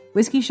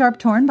 Whiskey Sharp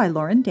Torn by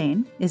Lauren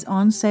Dane is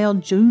on sale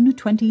June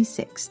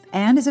 26th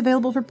and is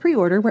available for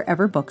pre-order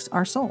wherever books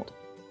are sold.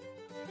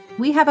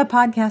 We have a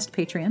podcast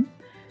Patreon,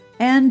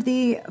 and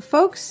the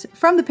folks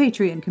from the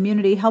Patreon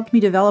community helped me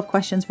develop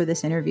questions for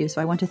this interview, so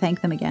I want to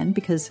thank them again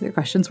because their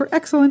questions were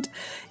excellent.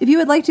 If you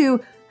would like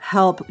to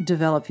help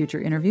develop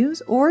future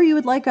interviews, or you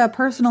would like a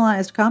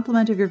personalized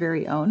compliment of your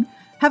very own,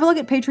 have a look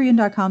at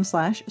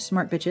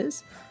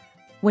patreon.com/smartbitches.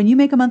 When you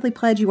make a monthly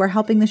pledge, you are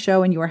helping the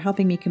show and you are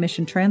helping me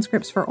commission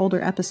transcripts for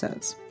older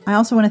episodes. I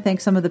also want to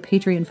thank some of the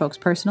Patreon folks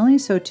personally,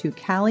 so to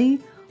Callie,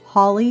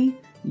 Holly,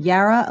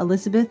 Yara,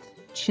 Elizabeth,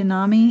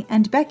 Chinami,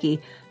 and Becky,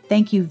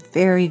 thank you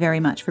very, very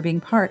much for being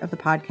part of the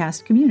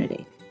podcast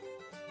community.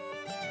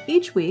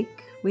 Each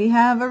week, we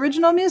have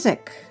original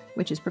music,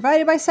 which is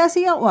provided by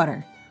Sassy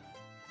Outwater,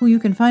 who you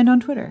can find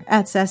on Twitter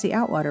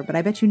 @SassyOutwater, but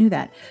I bet you knew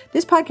that.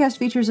 This podcast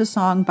features a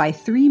song by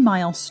 3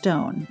 Mile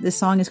Stone. This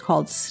song is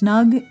called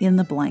Snug in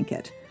the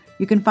Blanket.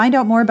 You can find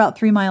out more about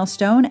 3 Mile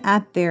Stone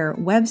at their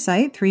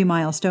website,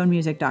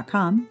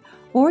 3milestonemusic.com,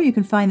 or you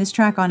can find this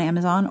track on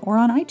Amazon or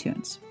on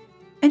iTunes.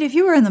 And if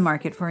you are in the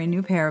market for a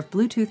new pair of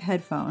Bluetooth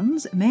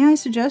headphones, may I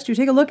suggest you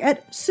take a look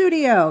at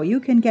Studio. You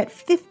can get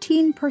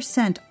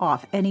 15%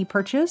 off any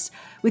purchase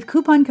with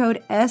coupon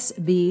code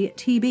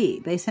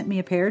SBTB. They sent me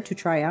a pair to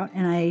try out,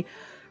 and I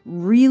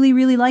really,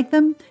 really like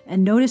them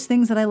and notice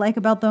things that I like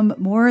about them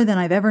more than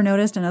I've ever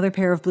noticed another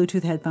pair of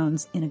Bluetooth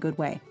headphones in a good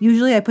way.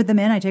 Usually I put them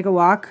in, I take a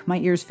walk, my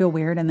ears feel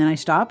weird, and then I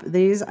stop.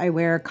 These I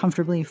wear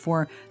comfortably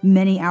for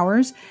many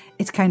hours.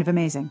 It's kind of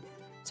amazing.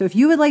 So if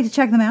you would like to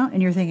check them out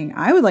and you're thinking,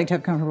 I would like to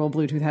have comfortable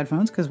Bluetooth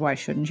headphones, because why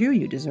shouldn't you?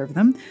 You deserve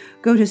them.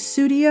 Go to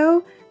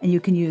Studio and you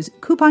can use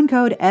coupon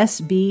code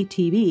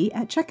SBTB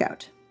at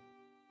checkout.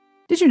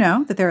 Did you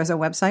know that there is a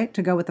website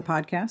to go with the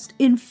podcast?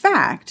 In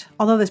fact,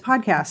 although this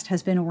podcast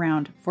has been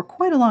around for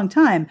quite a long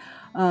time,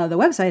 the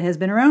website has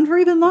been around for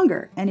even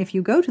longer. And if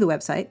you go to the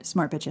website,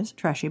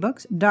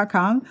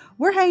 smartbitchestrashybooks.com,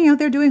 we're hanging out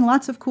there doing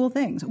lots of cool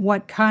things.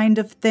 What kind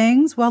of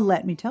things? Well,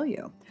 let me tell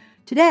you.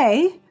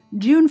 Today,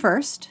 June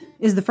 1st,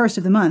 is the first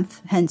of the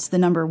month, hence the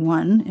number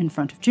 1 in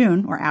front of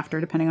June, or after,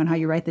 depending on how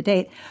you write the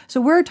date. So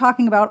we're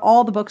talking about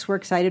all the books we're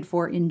excited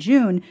for in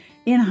June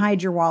in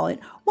Hide Your Wallet,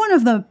 one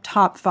of the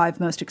top 5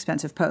 most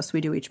expensive posts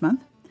we do each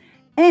month.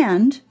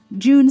 And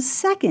June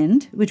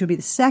 2nd, which would be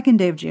the second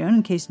day of June,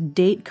 in case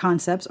date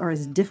concepts are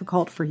as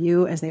difficult for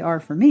you as they are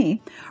for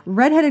me,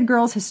 Redheaded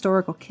Girl's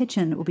Historical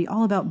Kitchen will be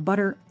all about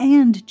butter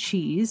and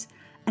cheese.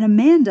 And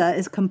Amanda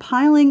is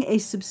compiling a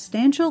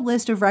substantial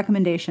list of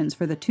recommendations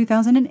for the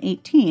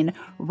 2018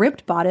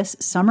 Ripped Bodice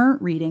Summer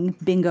Reading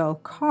Bingo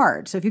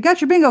card. So if you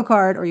got your bingo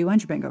card, or you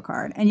want your bingo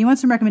card, and you want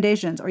some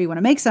recommendations, or you want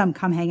to make some,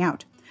 come hang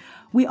out.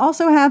 We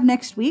also have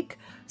next week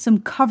some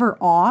cover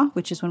awe,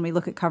 which is when we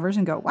look at covers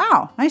and go,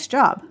 wow, nice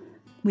job.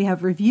 We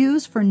have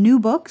reviews for new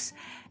books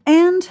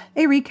and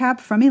a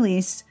recap from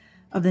Elise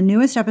of the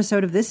newest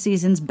episode of this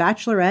season's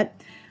Bachelorette.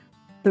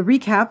 The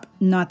recap,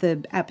 not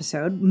the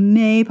episode,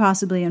 may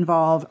possibly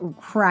involve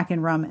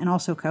Kraken rum and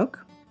also Coke.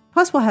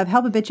 Plus, we'll have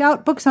Help a Bitch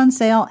Out, books on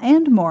sale,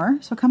 and more,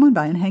 so come on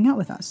by and hang out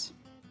with us.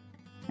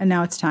 And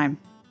now it's time.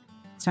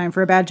 It's time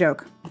for a bad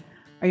joke.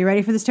 Are you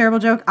ready for this terrible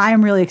joke? I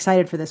am really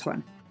excited for this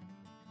one.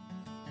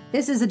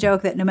 This is a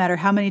joke that no matter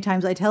how many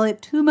times I tell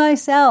it to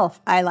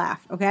myself, I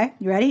laugh, okay?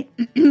 You ready?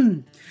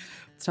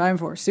 It's time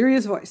for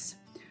serious voice.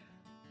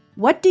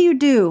 What do you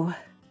do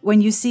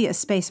when you see a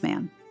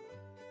spaceman?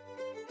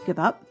 Give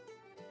up?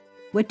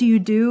 What do you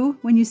do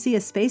when you see a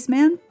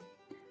spaceman?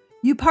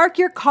 You park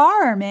your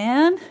car,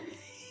 man.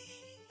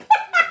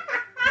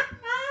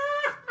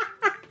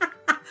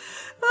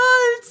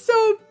 Oh, it's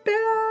so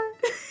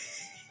bad.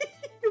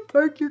 You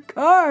park your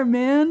car,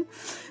 man.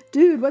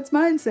 Dude, what's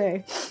mine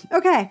say?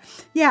 Okay,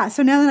 yeah,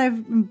 so now that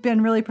I've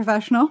been really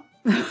professional,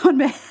 on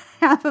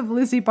behalf of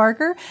Lucy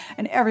Parker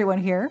and everyone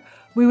here,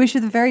 we wish you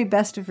the very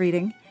best of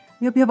reading.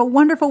 We hope you have a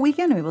wonderful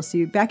weekend, and we will see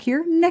you back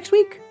here next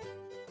week.